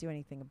can't do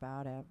anything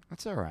about it.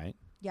 That's all right.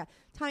 Yeah.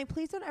 Tommy,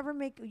 please don't ever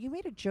you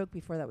made a joke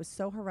before that was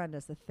so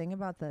horrendous. The thing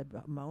about the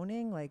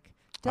moaning, like,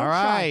 don't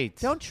try.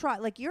 Don't try.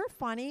 Like, you're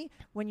funny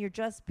when you're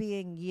just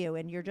being you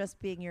and you're just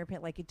being your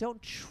opinion. Like,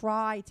 don't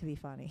try to be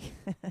funny.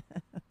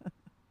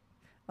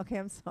 Okay,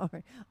 I'm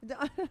sorry.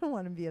 I don't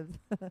want to be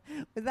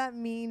was that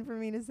mean for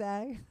me to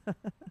say?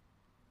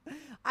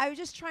 I was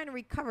just trying to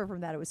recover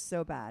from that. It was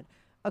so bad.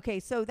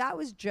 Okay, so that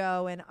was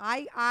Joe, and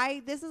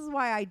I this is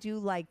why I do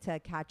like to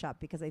catch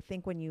up, because I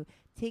think when you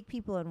take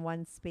people in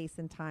one space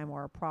and time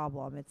or a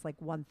problem, it's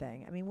like one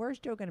thing. I mean, where's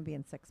Joe going to be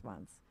in 6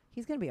 months?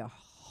 He's going to be a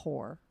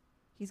whore.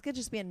 He's going to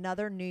just be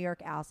another New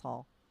York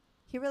asshole.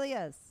 He really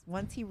is.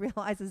 Once he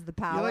realizes the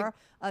power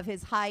of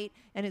his height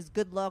and his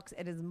good looks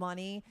and his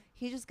money,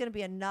 he's just going to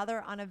be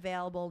another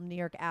unavailable New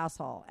York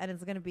asshole, and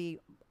it's going to be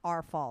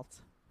our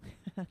fault.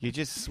 You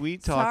just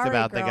sweet talked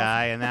about the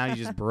guy, and now you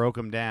just broke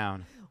him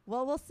down.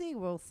 Well, we'll see.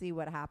 We'll see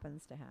what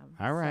happens to him.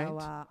 All right.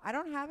 So I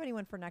don't have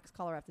anyone for next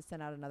caller. I have to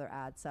send out another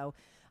ad. So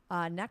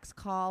next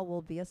call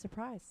will be a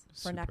surprise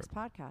for next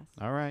podcast.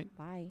 All right.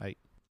 Bye.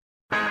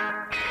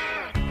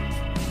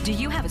 Do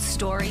you have a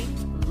story,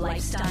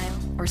 lifestyle,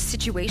 or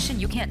situation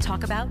you can't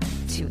talk about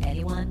to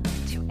anyone?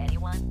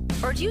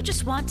 Or do you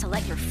just want to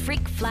let your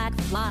freak flag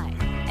fly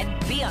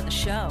and be on the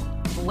show?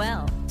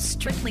 Well,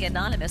 Strictly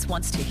Anonymous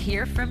wants to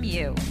hear from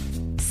you.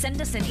 Send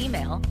us an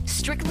email,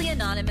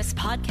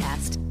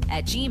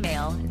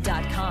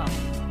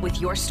 strictlyanonymouspodcast@gmail.com,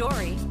 with your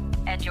story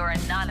and your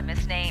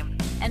anonymous name.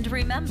 And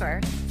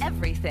remember,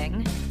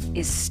 everything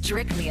is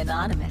strictly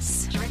anonymous.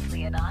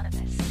 Strictly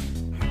Anonymous.